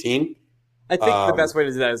 2018? I think the best way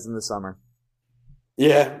to do that is in the summer.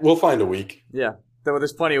 Yeah, we'll find a week. Yeah,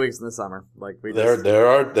 there's plenty of weeks in the summer. Like there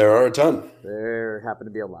are a ton. There happen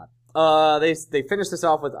to be a lot. They finished this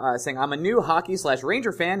off with saying, I'm a new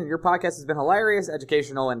hockey/Ranger fan, and your podcast has been hilarious,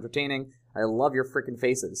 educational, entertaining. I love your freaking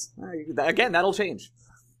faces. Again, that'll change.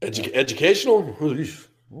 Educational? I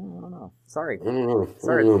don't know. Sorry. I don't know.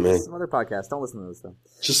 Sorry. I don't know, man. Some other podcast. Don't listen to this stuff.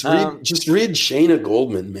 Just read Shayna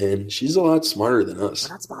Goldman, man. She's a lot smarter than us.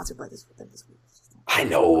 We're not sponsored by this week. I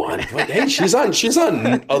know. But hey, she's on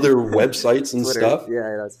other websites and Twitter. stuff.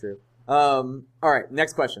 Yeah, that's true. All right,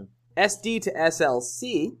 next question. SD to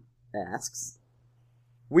SLC asks,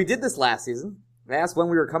 we did this last season. I asked when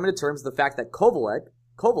we were coming to terms with the fact that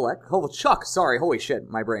Kovalchuk, sorry, holy shit,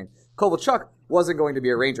 my brain. Kovalchuk wasn't going to be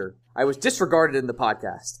a Ranger. I was disregarded in the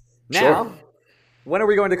podcast. Now, when are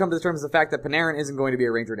we going to come to terms with the fact that Panarin isn't going to be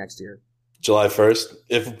a Ranger next year? July 1st.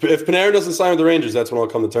 If Panarin doesn't sign with the Rangers, that's when I'll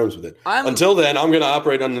come to terms with it. Until then, I'm going to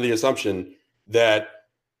operate under the assumption that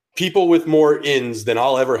people with more ins than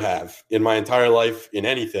I'll ever have in my entire life in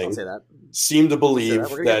anything seem to believe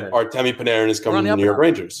that Artemi Panarin is coming to the New York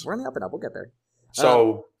Rangers. We're on the up and up. We'll get there.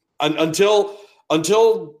 So until Aaron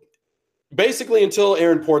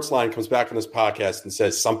Portzline comes back on this podcast and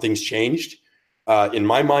says something's changed, in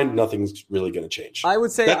my mind, nothing's really going to change. I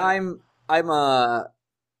would say I'm a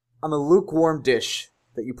lukewarm dish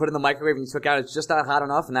that you put in the microwave and you took out. It's just not hot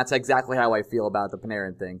enough, and that's exactly how I feel about the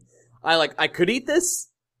Panarin thing. I could eat this.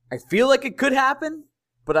 I feel like it could happen,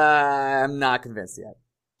 but I'm not convinced yet.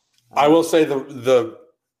 I will say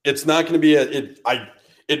it's not going to be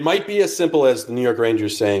it might be as simple as the New York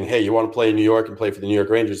Rangers saying, "Hey, you want to play in New York and play for the New York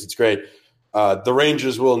Rangers? It's great." The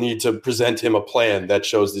Rangers will need to present him a plan that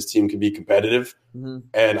shows this team can be competitive,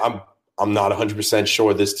 and I'm not 100%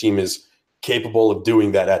 sure this team is capable of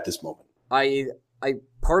doing that at this moment.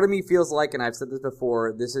 Part of me feels like, and I've said this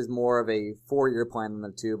before, this is more of a 4-year plan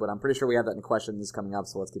than a 2, but I'm pretty sure we have that in questions coming up,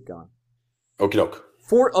 so let's keep going. Okie doke.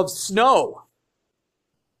 Fort of Snow.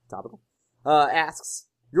 Topical. Asks,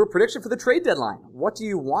 your prediction for the trade deadline. What do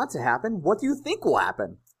you want to happen? What do you think will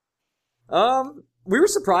happen? We were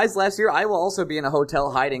surprised last year. I will also be in a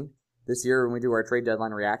hotel hiding this year when we do our trade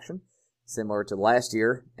deadline reaction, similar to last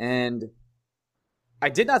year. And I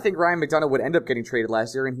did not think Ryan McDonough would end up getting traded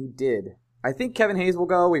last year, and he did. I think Kevin Hayes will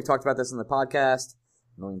go. We've talked about this in the podcast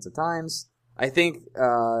millions of times. I think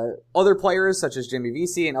other players, such as Jimmy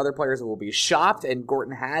VC and other players, will be shopped, and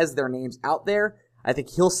Gorton has their names out there. I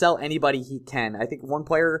think he'll sell anybody he can. I think one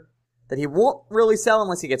player that he won't really sell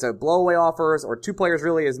unless he gets a blowaway offers, or two players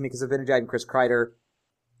really, is Mika Zibanejad and Chris Kreider.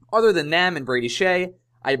 Other than them and Brady Shea,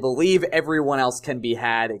 I believe everyone else can be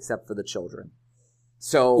had except for the children.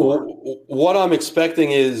 So what I'm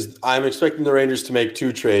expecting is I'm expecting the Rangers to make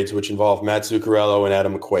two trades, which involve Matt Zuccarello and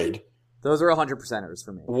Adam McQuaid. Those are 100%ers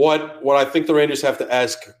for me. What I think the Rangers have to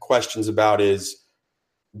ask questions about is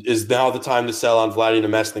now the time to sell on Vladimir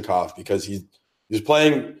Namestnikov, because he's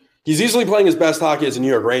easily playing his best hockey as a New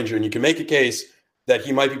York Ranger, and you can make a case that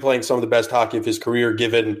he might be playing some of the best hockey of his career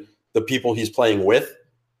given the people he's playing with.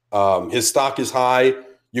 His stock is high.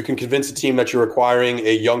 You can convince a team that you're acquiring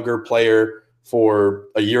a younger player for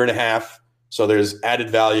a year and a half, so there's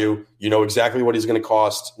added value. You know exactly what he's going to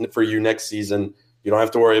cost for you next season. You don't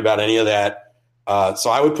have to worry about any of that.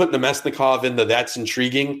 So I would put Namestnikov in that's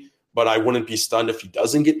intriguing, but I wouldn't be stunned if he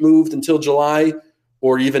doesn't get moved until July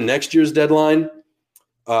or even next year's deadline.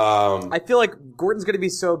 I feel like Gordon's going to be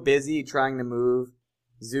so busy trying to move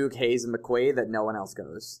Zook, Hayes, and McQuaid that no one else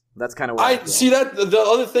goes. That's kind of what I feel. See that. The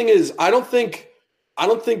other thing is I don't think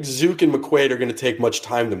Zook and McQuaid are going to take much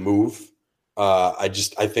time to move. I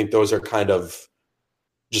think those are kind of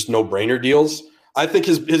just no-brainer deals. I think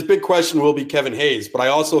his big question will be Kevin Hayes, but I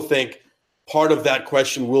also think part of that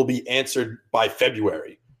question will be answered by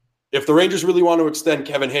February. If the Rangers really want to extend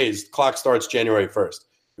Kevin Hayes, the clock starts January 1st.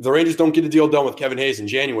 If the Rangers don't get a deal done with Kevin Hayes in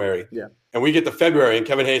January, and we get to February and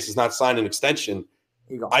Kevin Hayes has not signed an extension,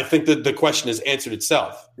 I think that the question has answered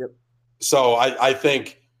itself. Yep. So I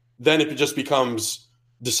think then it just becomes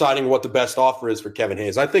deciding what the best offer is for Kevin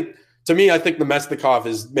Hayes. I think Namestnikov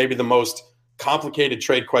is maybe the most complicated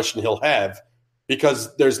trade question he'll have,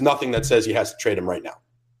 because there's nothing that says he has to trade him right now.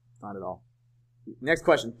 Not at all. Next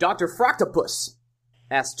question. Dr. Froctopus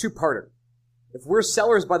asks two-parter. If we're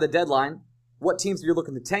sellers by the deadline, what teams are you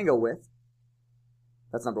looking to tango with?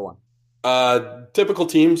 That's number one. Typical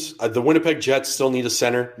teams. The Winnipeg Jets still need a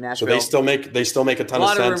center. Nashville. So they still make a ton of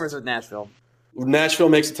sense. A lot of rumors with Nashville. Nashville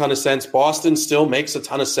makes a ton of sense. Boston still makes a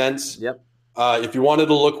ton of sense. Yep. If you wanted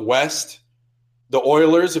to look west, the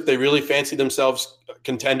Oilers, if they really fancy themselves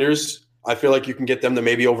contenders, I feel like you can get them to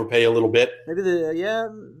maybe overpay a little bit. Maybe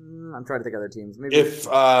I'm trying to think of other teams. Maybe if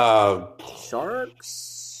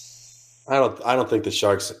Sharks. I don't think the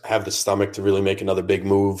Sharks have the stomach to really make another big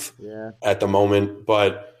move at the moment,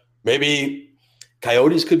 but maybe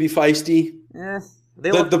Coyotes could be feisty.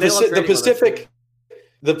 The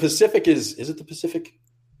Pacific is it the Pacific?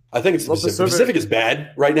 I think it's the Pacific. The Pacific is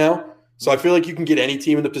bad right now. So I feel like you can get any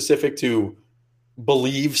team in the Pacific to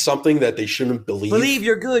believe something that they shouldn't believe. Believe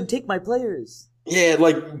you're good. Take my players. Yeah,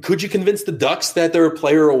 like, could you convince the Ducks that they're a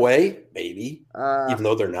player away? Maybe. Even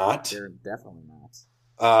though they're not. They're definitely not.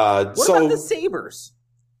 What about the Sabres?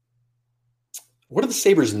 What do the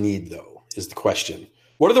Sabres need, though, is the question.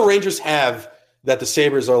 What do the Rangers have that the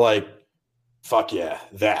Sabres are like, fuck yeah,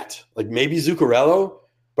 that? Like, maybe Zuccarello?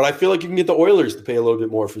 But I feel like you can get the Oilers to pay a little bit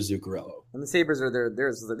more for Zuccarello. And the Sabres are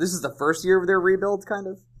this is the first year of their rebuild, kind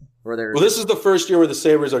of? Well, this is the first year where the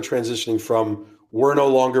Sabres are transitioning from we're no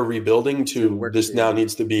longer rebuilding to this now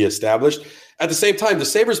needs to be established. At the same time, the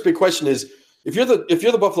Sabres' big question is, if you're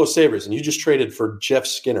the Buffalo Sabres and you just traded for Jeff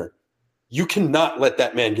Skinner, you cannot let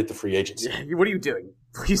that man get the free agency. Yeah, what are you doing?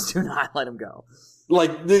 Please do not let him go.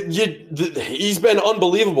 Like, he's been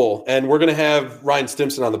unbelievable, and we're going to have Ryan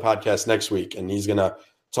Stimson on the podcast next week, and he's going to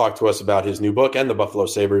talk to us about his new book and the Buffalo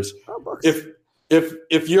Sabres.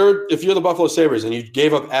 If you're the Buffalo Sabres and you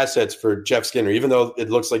gave up assets for Jeff Skinner, even though it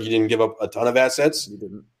looks like you didn't give up a ton of assets,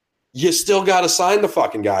 you still got to sign the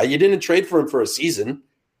fucking guy. You didn't trade for him for a season.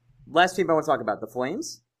 Last team I want to talk about, the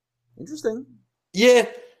Flames. Interesting. Yeah,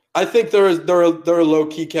 I think they're a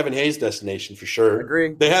low-key Kevin Hayes destination for sure. I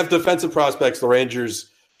agree. They have defensive prospects the Rangers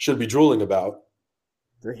should be drooling about.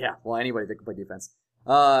 Yeah, well, anybody that can play defense.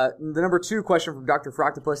 The number 2 question from Dr.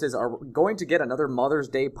 Froctopus is, are we going to get another Mother's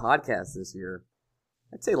Day podcast this year?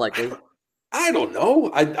 I'd say likely. I don't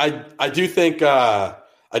know. I do think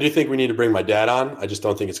we need to bring my dad on. I just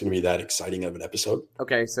don't think it's going to be that exciting of an episode.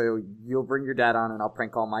 Okay, so you'll bring your dad on and I'll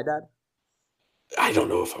prank call my dad? I don't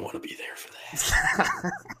know if I want to be there for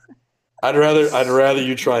that. I'd rather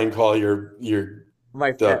you try and call your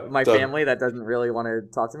family that doesn't really want to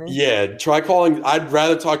talk to me. Yeah, try calling. I'd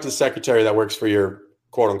rather talk to the secretary that works for your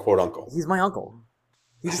quote unquote uncle. He's my uncle.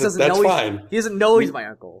 He just doesn't That's know. Fine. He doesn't know he's my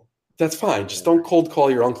uncle. That's fine. Just don't cold call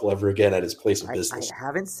your uncle ever again at his place of business. I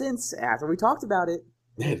haven't since after we talked about it.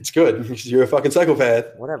 Yeah, it's good. You're a fucking psychopath.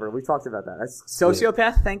 Whatever. We talked about that. Sociopath.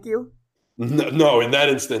 Yeah. Thank you. No, in that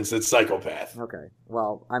instance, it's psychopath. Okay.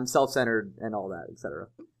 Well, I'm self-centered and all that, etc.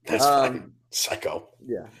 That's fine. Psycho.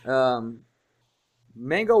 Yeah.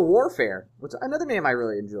 Mango Warfare, which another name I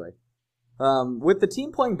really enjoy. With the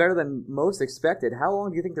team playing better than most expected, how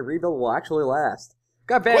long do you think the rebuild will actually last?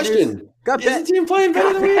 Got bad news. Is the team playing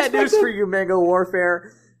better than we expected? Bad news for you, Mango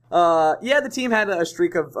Warfare. The team had a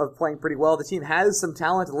streak of playing pretty well. The team has some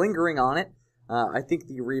talent lingering on it. I think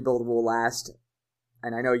the rebuild will last.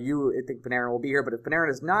 And I know you think Panarin will be here, but if Panarin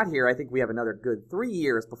is not here, I think we have another good 3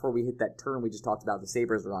 years before we hit that turn we just talked about the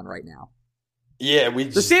Sabres are on right now. Yeah,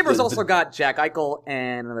 the Sabres also got Jack Eichel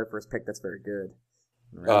and another first pick that's very good.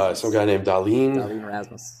 Some guy named Dahlin. Dahlin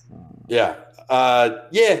Rasmus. Yeah.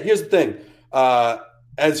 Here's the thing.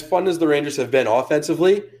 As fun as the Rangers have been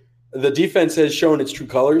offensively, the defense has shown its true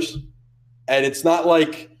colors. And it's not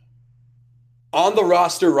like on the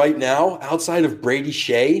roster right now, outside of Brady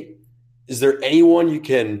Shea, is there anyone you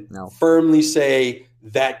can firmly say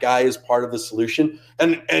that guy is part of the solution?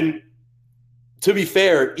 And to be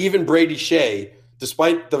fair, even Brady Shea,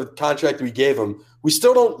 despite the contract we gave him, we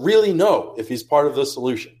still don't really know if he's part of the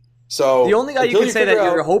solution. So the only guy you can say that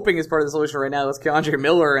you're hoping is part of the solution right now is Keandre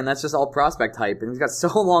Miller, and that's just all prospect hype. And he's got so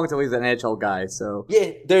long until he's an NHL guy. So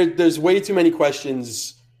yeah, there's way too many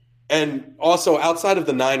questions. And also, outside of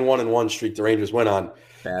the 9-1-1 streak the Rangers went on,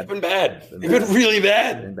 they've been bad. They've been really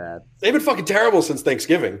bad. They've been fucking terrible since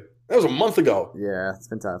Thanksgiving. That was a month ago. Yeah, it's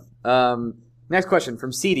been tough. Next question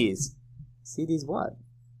from CDs. CDs what?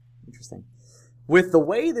 Interesting. With the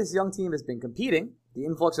way this young team has been competing, the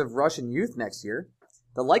influx of Russian youth next year,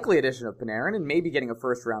 the likely addition of Panarin, and maybe getting a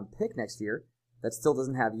first-round pick next year that still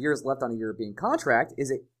doesn't have years left on a European contract,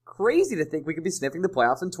 is it crazy to think we could be sniffing the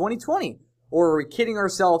playoffs in 2020? Or are we kidding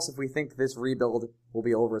ourselves if we think this rebuild will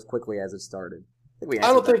be over as quickly as it started?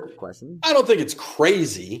 I don't think it's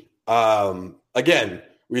crazy. Again,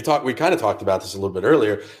 we kind of talked about this a little bit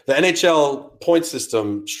earlier. The NHL point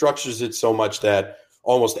system structures it so much that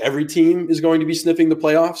almost every team is going to be sniffing the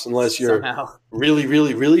playoffs unless you're really,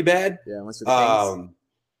 really, really bad. Yeah, unless you're the Kings.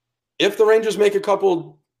 If the Rangers make a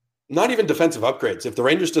couple, not even defensive upgrades, if the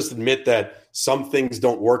Rangers just admit that some things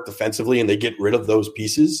don't work defensively and they get rid of those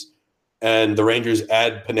pieces, and the Rangers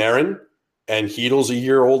add Panarin, and Heedle's a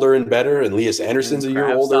year older and better, and Elias Anderson's a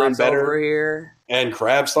year older and better, over here. And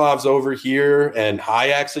Kravtsov's over here, and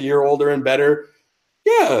Hayek's a year older and better.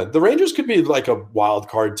 Yeah, the Rangers could be like a wild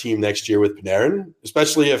card team next year with Panarin,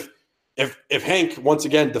 especially if Hank once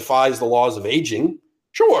again defies the laws of aging.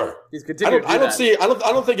 Sure, I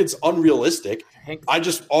don't think it's unrealistic. I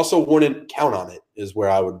just also wouldn't count on it. Is where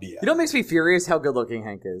I would be at. You know what makes me furious? How good looking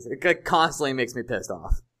Hank is. It constantly makes me pissed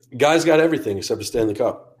off. Guy's got everything except a Stanley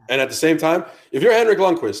Cup. And at the same time, if you're Henrik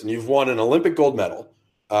Lundqvist and you've won an Olympic gold medal,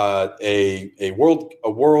 a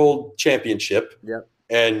world championship,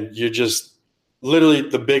 and you're just literally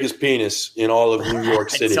the biggest penis in all of New York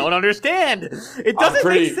City. I don't understand. It doesn't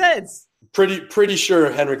make sense. Pretty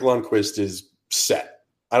sure Henrik Lundqvist is set.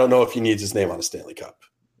 I don't know if he needs his name on a Stanley Cup.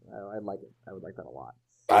 I'd like it. I would like that a lot.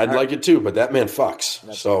 I'd like it too, but that man fucks.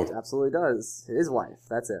 It absolutely does. His wife.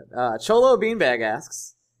 That's it. Cholo Beanbag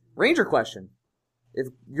asks, Ranger question. If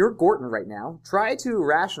you're Gorton right now, try to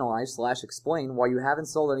rationalize / explain why you haven't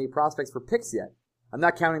sold any prospects for picks yet. I'm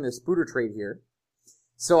not counting the Spooter trade here.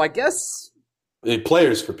 So I guess...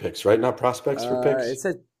 Players for picks, right? Not prospects for picks?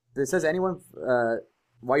 It says anyone...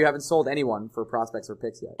 why you haven't sold anyone for prospects or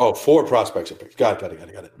picks yet. Oh, for prospects or picks. Got it.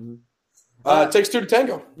 Mm-hmm. It takes two to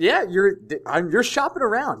tango. Yeah, you're shopping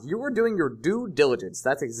around. You were doing your due diligence.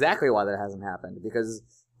 That's exactly why that hasn't happened. Because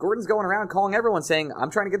Gordon's going around calling everyone saying, I'm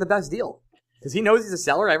trying to get the best deal. Because he knows he's a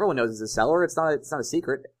seller. Everyone knows he's a seller. It's not a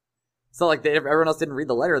secret. It's not like everyone else didn't read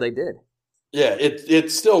the letter. They did. Yeah,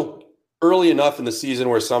 it's still early enough in the season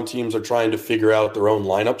where some teams are trying to figure out their own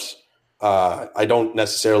lineups. I don't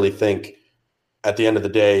necessarily think at the end of the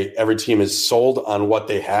day every team is sold on what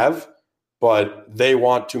they have, but they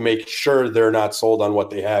want to make sure they're not sold on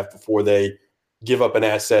what they have before they give up an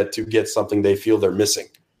asset to get something they feel they're missing.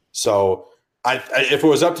 So if it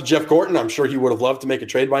was up to Jeff Gorton, I'm sure he would have loved to make a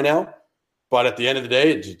trade by now. But at the end of the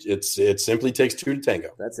day, it simply takes two to tango.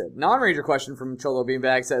 That's it. Non-Ranger question from Cholo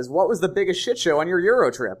Beanbag says, what was the biggest shit show on your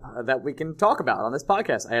Euro trip that we can talk about on this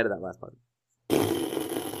podcast? I added that last part.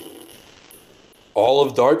 All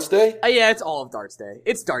of Darts Day? Yeah, it's all of Darts Day.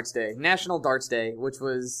 It's Darts Day. National Darts Day, which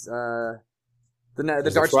was the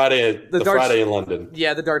Friday in London.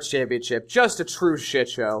 Yeah, the Darts Championship. Just a true shit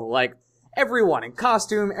show. Like, everyone in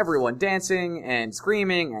costume, everyone dancing and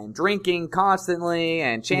screaming and drinking constantly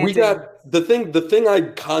and chanting. We got the thing I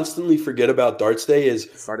constantly forget about Darts Day is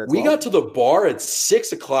we got to the bar at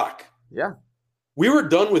 6:00. Yeah. We were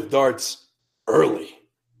done with darts early.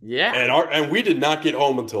 Yeah. And we did not get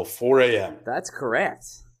home until 4 a.m. That's correct.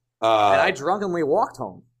 And I drunkenly walked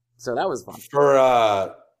home. So that was fun.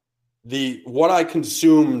 For what I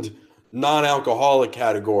consumed non-alcoholic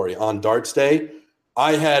category on Darts Day,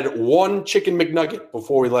 I had one chicken McNugget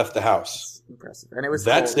before we left the house. That's impressive. And it was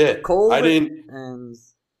That's cold. it. Cold I and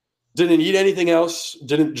didn't eat anything else,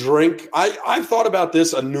 didn't drink. I've thought about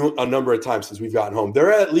this a number of times since we've gotten home. There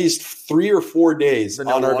are at least 3 or 4 days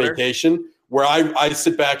on our vacation where I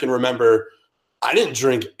sit back and remember I didn't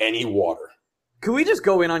drink any water. Can we just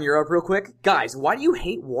go in on Europe real quick? Guys, why do you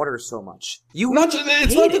hate water so much? It's not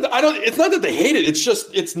that they hate it. It's just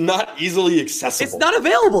it's not easily accessible. It's not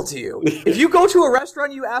available to you. If you go to a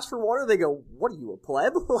restaurant and you ask for water, they go, "What are you, a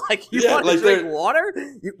pleb? Like you want to drink water?"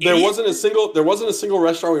 There wasn't a single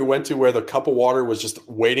restaurant we went to where the cup of water was just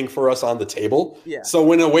waiting for us on the table. Yeah. So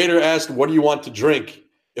when a waiter asked, "What do you want to drink?"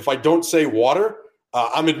 if I don't say water,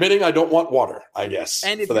 I'm admitting I don't want water, I guess.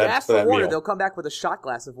 And if you ask for water, they'll come back with a shot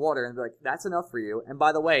glass of water and be like, "That's enough for you. And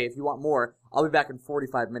by the way, if you want more, I'll be back in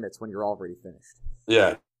 45 minutes when you're already finished."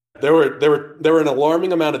 Yeah. There were an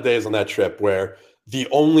alarming amount of days on that trip where the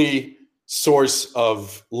only source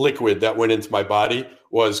of liquid that went into my body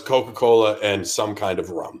was Coca-Cola and some kind of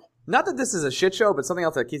rum. Not that this is a shit show, but something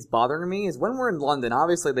else that keeps bothering me is when we're in London,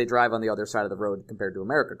 obviously they drive on the other side of the road compared to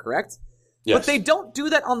America, correct? Yes. But they don't do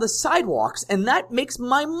that on the sidewalks, and that makes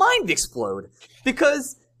my mind explode.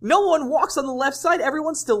 Because no one walks on the left side,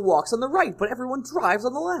 everyone still walks on the right, but everyone drives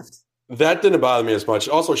on the left. That didn't bother me as much.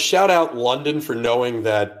 Also, shout out London for knowing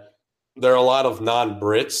that there are a lot of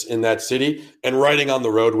non-Brits in that city and writing on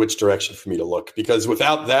the road which direction for me to look. Because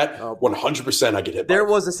without that, 100% I get hit. There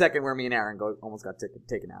was a second where me and Aaron almost got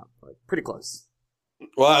taken out. Like, pretty close.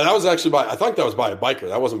 Well, that was actually I think that was by a biker.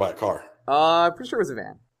 That wasn't by a car. I'm pretty sure it was a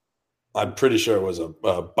van. I'm pretty sure it was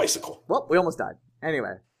a bicycle. Well, we almost died.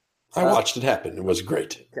 Anyway. I watched it happen. It was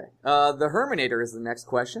great. Okay. The Herminator is the next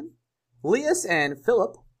question. Leas and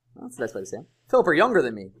Philip. Well, that's the best way to say it. Philip are younger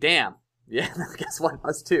than me. Damn. Yeah, guess what?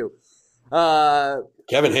 Us too.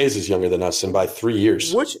 Kevin Hayes is younger than us, and by 3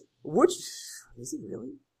 years. Which is he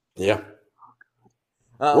really? Yeah.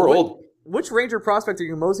 We're old. Which Ranger prospect are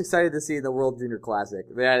you most excited to see in the World Junior Classic?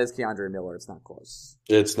 That is Keandre Miller. It's not close.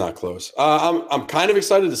 It's not close. I'm kind of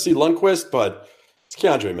excited to see Lundqvist, but it's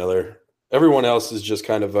Keandre Miller. Everyone else is just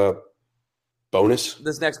kind of a bonus.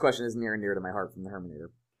 This next question is near and dear to my heart from the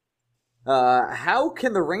Herminator. How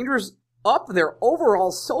can the Rangers up their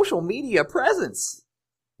overall social media presence?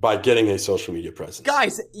 By getting a social media presence.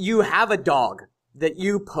 Guys, you have a dog that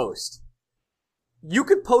you post. You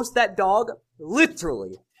could post that dog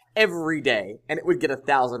literally every day, and it would get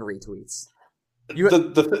 1,000 retweets.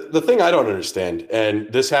 The thing I don't understand,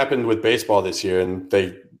 and this happened with baseball this year, and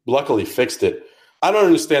they luckily fixed it. I don't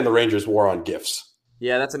understand the Rangers' war on GIFs.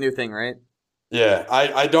 Yeah, that's a new thing, right? Yeah,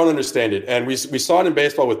 I don't understand it. And we saw it in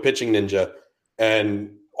baseball with Pitching Ninja,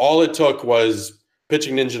 and all it took was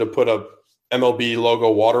Pitching Ninja to put a MLB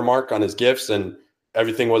logo watermark on his GIFs, and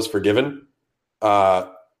everything was forgiven. I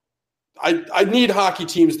need hockey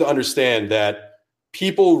teams to understand that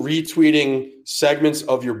people retweeting segments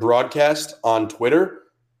of your broadcast on Twitter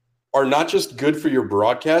are not just good for your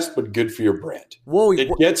broadcast, but good for your brand. Whoa, it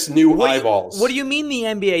gets new eyeballs. What do you mean the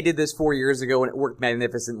NBA did this 4 years ago and it worked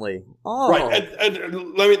magnificently? Oh. Right.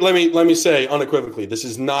 And let me say unequivocally, this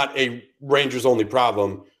is not a Rangers only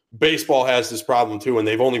problem. Baseball has this problem too, and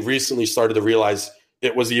they've only recently started to realize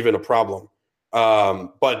it was even a problem.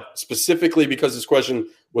 But specifically because this question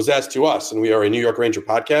was asked to us, and we are a New York Ranger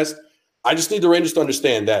podcast, I just need the Rangers to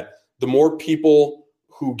understand that the more people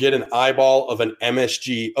who get an eyeball of an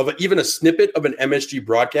MSG, even a snippet of an MSG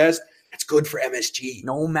broadcast, it's good for MSG.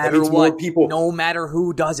 No matter what, people, no matter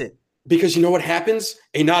who does it. Because you know what happens?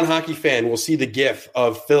 A non-hockey fan will see the GIF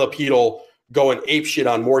of Philip Hedl going apeshit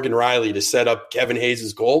on Morgan Riley to set up Kevin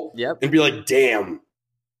Hayes' goal, and be like, damn,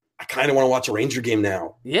 I kind of want to watch a Ranger game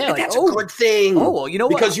now. Yeah, like, that's a good thing. Oh, well, you know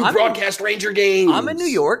what? Because you broadcast Ranger games. I'm in New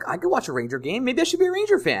York. I could watch a Ranger game. Maybe I should be a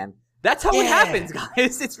Ranger fan. That's how it happens,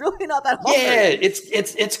 guys. It's really not that hard. Yeah,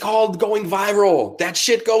 it's called going viral. That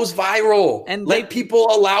shit goes viral. And let people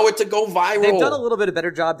allow it to go viral. They've done a little bit of better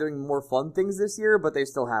job doing more fun things this year, but they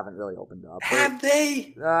still haven't really opened up. Have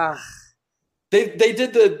they? They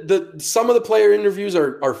did the some of the player interviews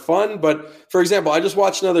are fun, but for example, I just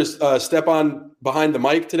watched another Step On behind the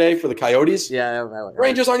mic today for the Coyotes. Yeah,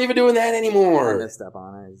 Rangers aren't even doing that anymore. I miss Step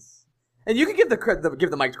On. And you can give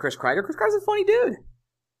the mic to Chris Kreider. Chris Kreider's a funny dude.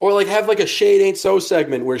 Or like have like a Shade Ain't So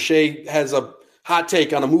segment where Shay has a hot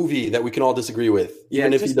take on a movie that we can all disagree with,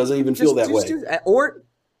 even if he doesn't even feel that way. Or,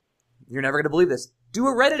 you're never going to believe this, do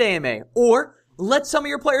a Reddit AMA. Or let some of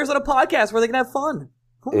your players on a podcast where they can have fun.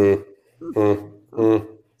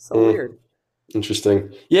 So weird.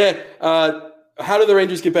 Interesting. Yeah. How do the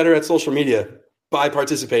Rangers get better at social media? By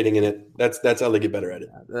participating in it. That's how they get better at it.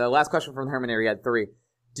 The last question from Herman here, he had 3.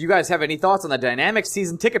 Do you guys have any thoughts on the dynamic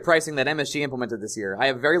season ticket pricing that MSG implemented this year? I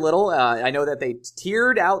have very little. I know that they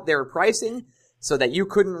tiered out their pricing so that you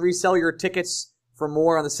couldn't resell your tickets for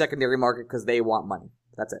more on the secondary market because they want money.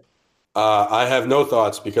 That's it. I have no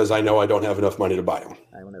thoughts because I know I don't have enough money to buy them.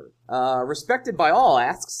 Respected by all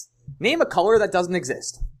asks, name a color that doesn't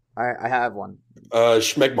exist. I have one.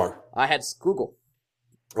 Schmegmar. I had Skugel.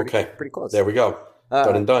 Pretty close. There we go.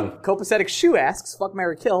 Done and done. Copacetic Shoe asks, fuck,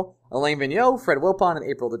 marry, kill, Elaine Vigneault, Fred Wilpon, and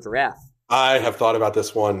April the Giraffe. I have thought about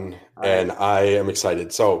this one, and I am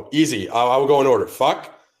excited. So, easy. I will go in order.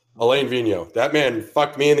 Fuck, Elaine Vigneault. That man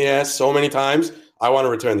fucked me in the ass so many times, I want to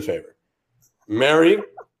return the favor. Marry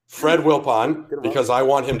Fred Wilpon, because I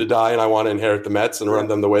want him to die, and I want to inherit the Mets and run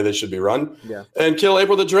them the way they should be run. Yeah. And kill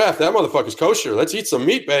April the Giraffe. That motherfucker's kosher. Let's eat some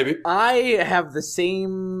meat, baby. I have the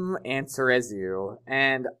same answer as you,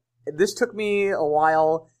 and this took me a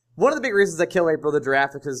while. One of the big reasons I kill April the Giraffe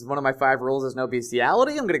is because one of my 5 rules is no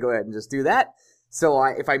bestiality. I'm going to go ahead and just do that. So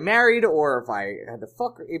if I married or if I had to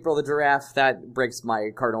fuck April the Giraffe, that breaks my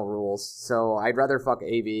cardinal rules. So I'd rather fuck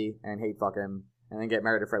AV and hate fuck him and then get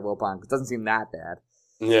married to Fred Wilpon because it doesn't seem that bad.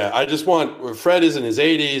 Yeah, I just want – Fred is in his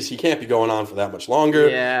 80s. He can't be going on for that much longer.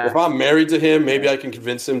 Yeah. If I'm married to him, maybe I can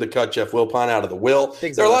convince him to cut Jeff Wilpon out of the will.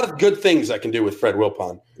 There are a lot of good things I can do with Fred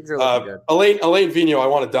Wilpon. Things are looking good. Elaine Vigneault, I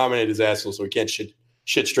want to dominate his asshole so he can't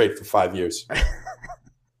shit straight for 5 years.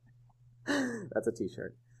 That's a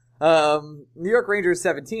t-shirt. New York Rangers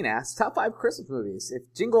 17 asks, top 5 Christmas movies. If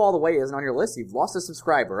Jingle All the Way isn't on your list, you've lost a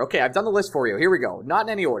subscriber. Okay, I've done the list for you. Here we go. Not in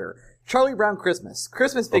any order. Charlie Brown Christmas,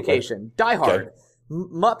 Christmas Vacation, Die Hard,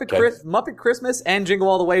 Muppet Christmas, and Jingle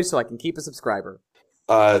All the Way so I can keep a subscriber.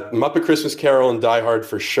 Muppet Christmas Carol and Die Hard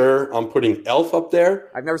for sure. I'm putting Elf up there.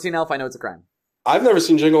 I've never seen Elf. I know it's a crime. I've never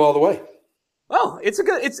seen Jingle All the Way. Oh,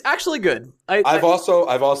 it's actually good. I've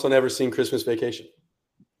also never seen Christmas Vacation.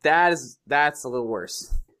 That's a little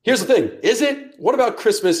worse. Here's the thing. Is it? What about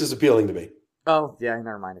Christmas is appealing to me? Oh, yeah,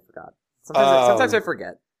 never mind. I forgot. Sometimes I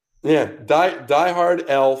forget. Yeah. Die Hard,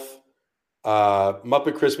 Elf,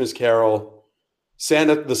 Muppet Christmas Carol,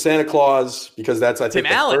 the Santa Claus, because that's, I think,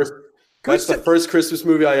 the first Christmas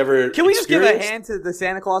movie I ever Can we just give a hand to the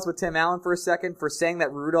Santa Claus with Tim Allen for a second for saying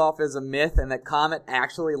that Rudolph is a myth and that Comet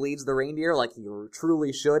actually leads the reindeer like he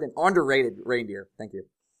truly should? An underrated reindeer. Thank you.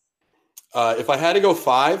 If I had to go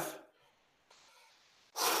 5...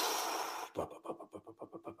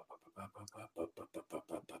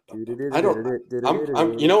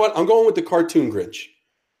 you know what? I'm going with the Cartoon Grinch.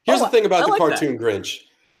 Here's the thing about the Cartoon Grinch.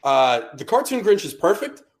 The Cartoon Grinch is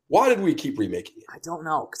perfect. Why did we keep remaking it? I don't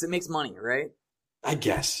know, because it makes money, right? I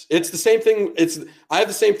guess. It's the same thing. I have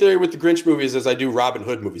the same theory with the Grinch movies as I do Robin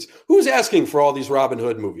Hood movies. Who's asking for all these Robin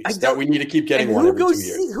Hood movies that we need to keep getting one every 2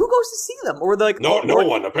 years? Who goes to see them? Or no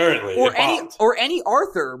one, apparently. Or any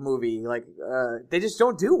Arthur movie. They just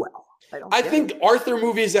don't do well. I think Arthur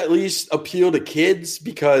movies at least appeal to kids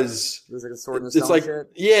because there's like a sword and a stone shit.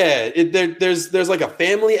 Yeah, there's like a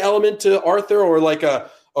family element to Arthur, or like a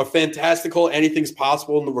fantastical anything's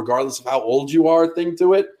possible regardless of how old you are thing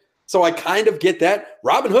to it. So I kind of get that.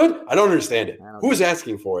 Robin Hood, I don't understand it. Who's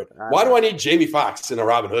asking for it? Why do I need Jamie Foxx in a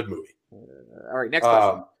Robin Hood movie? All right, next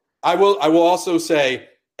question. I will also say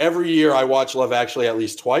every year I watch Love Actually at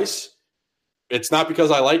least twice. It's not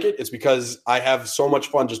because I like it. It's because I have so much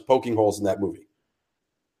fun just poking holes in that movie.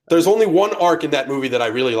 There's only one arc in that movie that I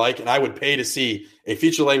really like, and I would pay to see a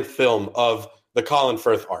feature-length film of the Colin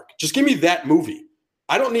Firth arc. Just give me that movie.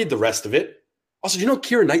 I don't need the rest of it. Also, do you know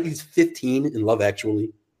Keira Knightley's 15 in Love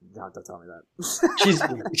Actually? No, don't tell me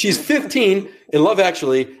that. She's 15 in Love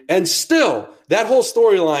Actually, and still, that whole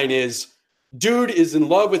storyline is dude is in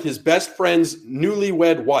love with his best friend's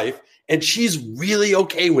newlywed wife, and she's really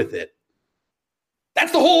okay with it.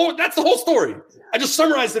 That's the whole story. I just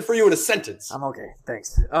summarized it for you in a sentence. I'm okay.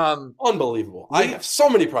 Thanks. Unbelievable. I have so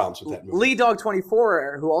many problems with that movie.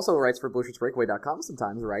 LeeDog24, who also writes for BlueshirtsBreakaway.com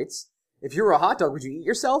sometimes, writes, if you were a hot dog, would you eat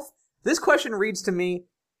yourself? This question reads to me,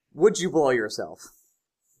 would you blow yourself?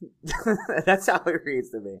 That's how it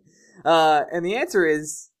reads to me. And the answer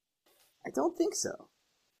is, I don't think so.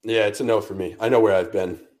 Yeah, it's a no for me. I know where I've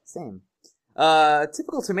been. Same.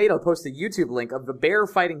 Typical Tomato posted a YouTube link of the bear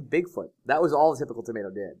fighting Bigfoot. That was all Typical Tomato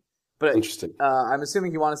did. But interesting. I'm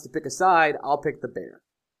assuming he wants us to pick a side. I'll pick the bear.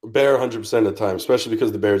 Bear 100% of the time, especially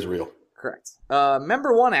because the bear is real. Correct.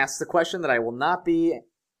 Member 1 asks a question that I will not be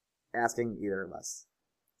asking either of us.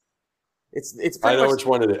 It's I know which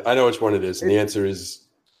one it is. And the answer is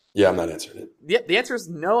Yeah, I'm not answering it. The answer is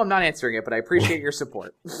no, I'm not answering it, but I appreciate your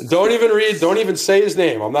support. Don't even say his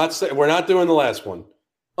name. We're not doing the last one.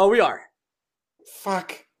 Oh, we are.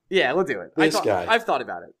 Fuck. Yeah, we'll do it. Guy. I've thought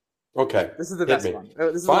about it. Okay. This is the best one.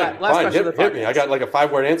 This is fine, the last fine. question of the hit me. I got like a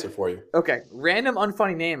 5-word answer for you. Okay. Random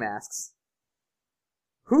unfunny name asks,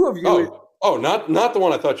 who of you... Not the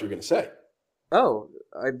one I thought you were going to say. Oh,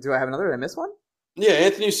 do I have another? Did I miss one? Yeah,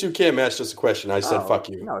 Anthony Sue Kim asked us a question. I said, fuck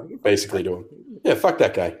you. No, basically to him. Yeah, fuck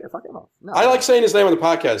that guy. Yeah, fuck him off. No, I like saying his name on the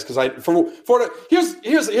podcast because here's the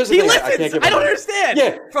thing. Listens. I can't get I don't understand.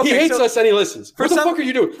 Yeah, he hates us and he listens. What the fuck are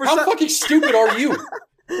you doing? How fucking stupid are you?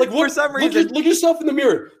 Like, for some reason, look yourself in the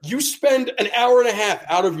mirror. You spend an hour and a half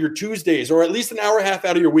out of your Tuesdays, or at least an hour and a half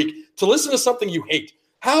out of your week, to listen to something you hate.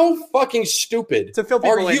 How fucking stupid to fill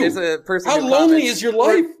people are you? There's a person How lonely is your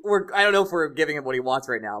life? I don't know if we're giving him what he wants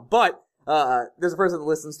right now, but there's a person that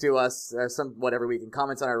listens to us somewhat every week and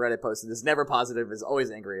comments on our Reddit post and is never positive, is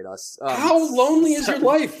always angry at us. How lonely is your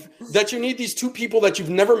life that you need these two people that you've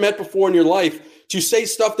never met before in your life to say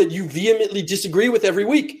stuff that you vehemently disagree with every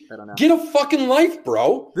week? I don't know. Get a fucking life,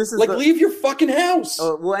 bro. Leave your fucking house.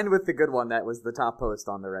 We'll end with the good one that was the top post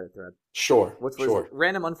on the Reddit thread. Sure. Which was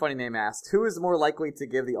random unfunny name asked, who is more likely to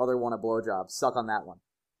give the other one a blowjob? Suck on that one.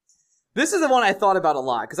 This is the one I thought about a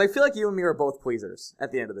lot because I feel like you and me are both pleasers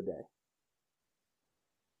at the end of the day.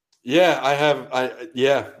 Yeah, I have.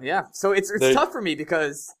 Yeah. So it's tough for me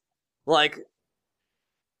because, like,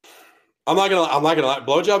 I'm not gonna lie.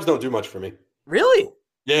 Blowjobs don't do much for me. Really?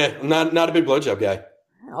 Yeah, I'm not a big blowjob guy.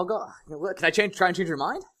 I'll go. Can I try and change your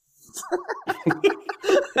mind?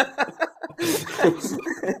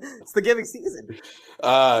 It's the giving season.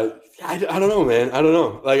 I don't know, man. I don't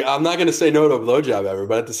know. Like, I'm not gonna say no to a blowjob ever,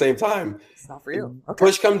 but at the same time, it's not for you. Okay.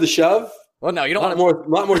 Push comes to shove. Well, no, you don't want a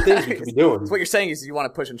lot more things we could be doing. What you're saying is you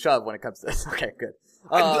want to push and shove when it comes to this. Okay, good.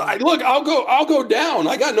 Look, I'll go down.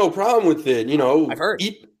 I got no problem with it. You know, I've heard.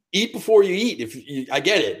 Eat before you eat. I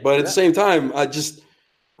get it, but at the same time, I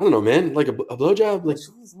don't know, man. Like a blowjob,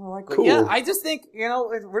 like cool. Yeah, I just think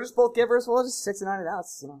we're just both givers. We'll just 69 it out.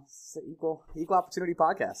 It's, it's an equal opportunity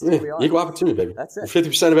podcast. That's what we are. Equal opportunity, baby. That's it.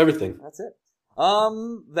 50% of everything. That's it.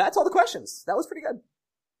 That's all the questions. That was pretty good.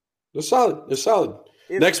 They're solid.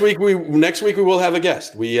 Next week we will have a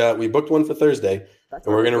guest. We booked one for Thursday, and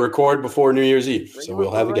we're going to record before New Year's Eve, so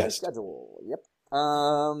we'll have a guest. Schedule. Yep.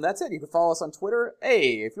 That's it. You can follow us on Twitter.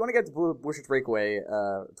 Hey, if you want to get the Blueshirts Breakaway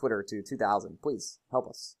Twitter to 2,000, please help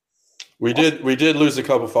us. We did lose a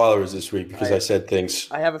couple followers this week because I said things.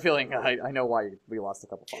 I have a feeling I know why we lost a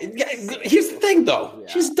couple followers. Here's the thing, though. Yeah.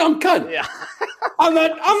 She's a dumb cunt. Yeah. I'm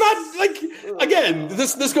not like, again,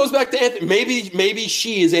 this goes back to Anthony. Maybe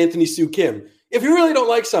she is Anthony Sue Kim. If you really don't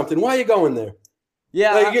like something, why are you going there?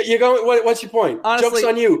 Yeah. Like, you're going, what's your point? Honestly, joke's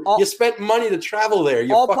on you. You spent money to travel there.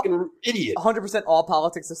 You fucking idiot. 100% all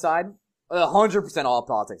politics aside. 100% all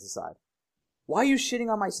politics aside. Why are you shitting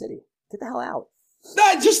on my city? Get the hell out.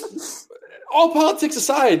 Nah, just all politics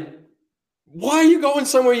aside, why are you going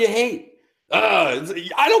somewhere you hate?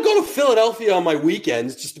 I don't go to Philadelphia on my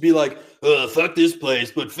weekends just to be like, fuck this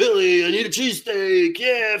place, but Philly, I need a cheesesteak.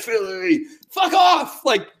 Yeah, Philly. Fuck off.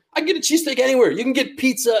 Like, I can get a cheesesteak anywhere. You can get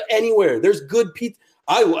pizza anywhere. There's good pizza.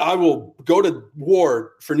 I will go to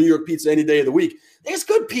war for New York pizza any day of the week. There's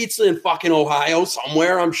good pizza in fucking Ohio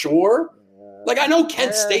somewhere, I'm sure. Like, I know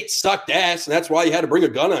Kent State sucked ass, and that's why you had to bring a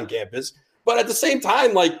gun on campus. But at the same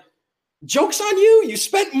time, like, joke's on you. You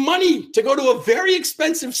spent money to go to a very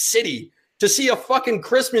expensive city to see a fucking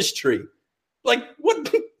Christmas tree. Like,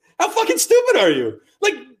 what? How fucking stupid are you?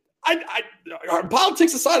 Like, our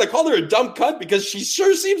politics aside, I call her a dumb cunt because she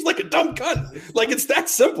sure seems like a dumb cunt. Like, it's that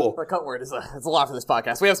simple. The cunt word is a lot for this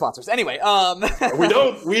podcast. We have sponsors. Anyway, we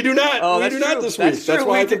don't. We do not. Oh, we do not this week. That's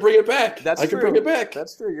why I can bring it back. I can bring it back.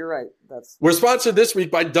 That's true. You're right. We're sponsored this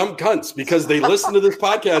week by dumb cunts because they listen to this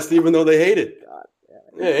podcast even though they hate it. God.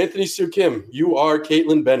 Yeah, Anthony Sue Kim, you are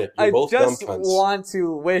Caitlin Bennett. You're both dumb cunts. I just want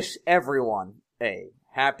to wish everyone a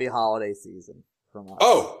happy holiday season. From us.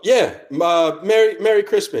 Oh, yeah. Merry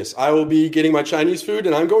Christmas. I will be getting my Chinese food,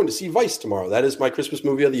 and I'm going to see Vice tomorrow. That is my Christmas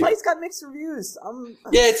movie of the year. Vice got mixed reviews.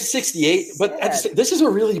 Yeah, it's a 68, but this is a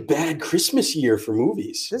really bad Christmas year for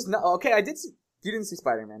movies. Okay, you didn't see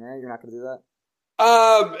Spider-Man, right? You're not going to do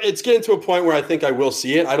that? It's getting to a point where I think I will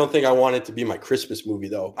see it. I don't think I want it to be my Christmas movie,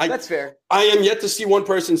 though. That's fair. I am yet to see one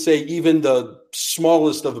person say even the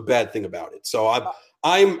smallest of a bad thing about it. So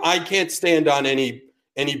I can't stand on any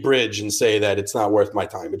bridge and say that it's not worth my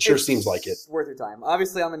time. It sure seems like it. It's worth your time.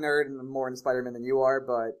 Obviously, I'm a nerd and I'm more into Spider-Man than you are,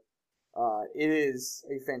 but it is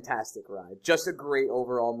a fantastic ride. Just a great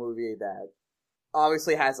overall movie that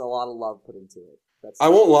obviously has a lot of love put into it. I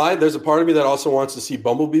won't lie. There's a part of me that also wants to see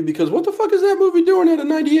Bumblebee because what the fuck is that movie doing at a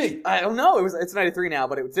 98? I don't know. It's 93 now,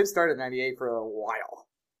 but it did start at 98 for a while.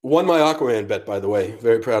 Won my Aquaman bet, by the way.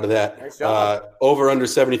 Very proud of that. Nice job. Over under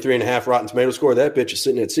 73.5 Rotten Tomato score. That bitch is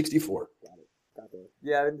sitting at 64. Got it.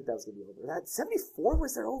 Yeah, I didn't think that was going to be over. That 74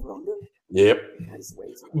 was their over under? Yep. That is way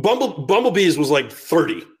too much. Bumblebees was like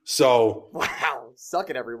 30. So wow. Suck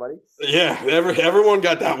it, everybody. Yeah, everyone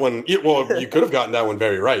got that one. Well, you could have gotten that one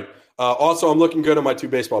very right. Also, I'm looking good on my 2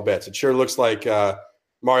 baseball bets. It sure looks like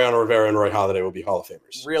Mariano Rivera and Roy Halladay will be Hall of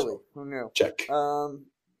Famers. Really? So, who knew? Check. All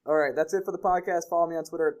right, that's it for the podcast. Follow me on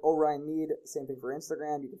Twitter at OrionMead. Same thing for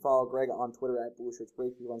Instagram. You can follow Greg on Twitter at Blueshirts.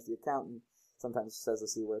 He runs the account and sometimes says the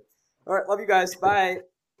C word. All right, love you guys. Bye.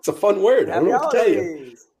 It's a fun word. I don't know what to tell you.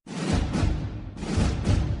 Holidays.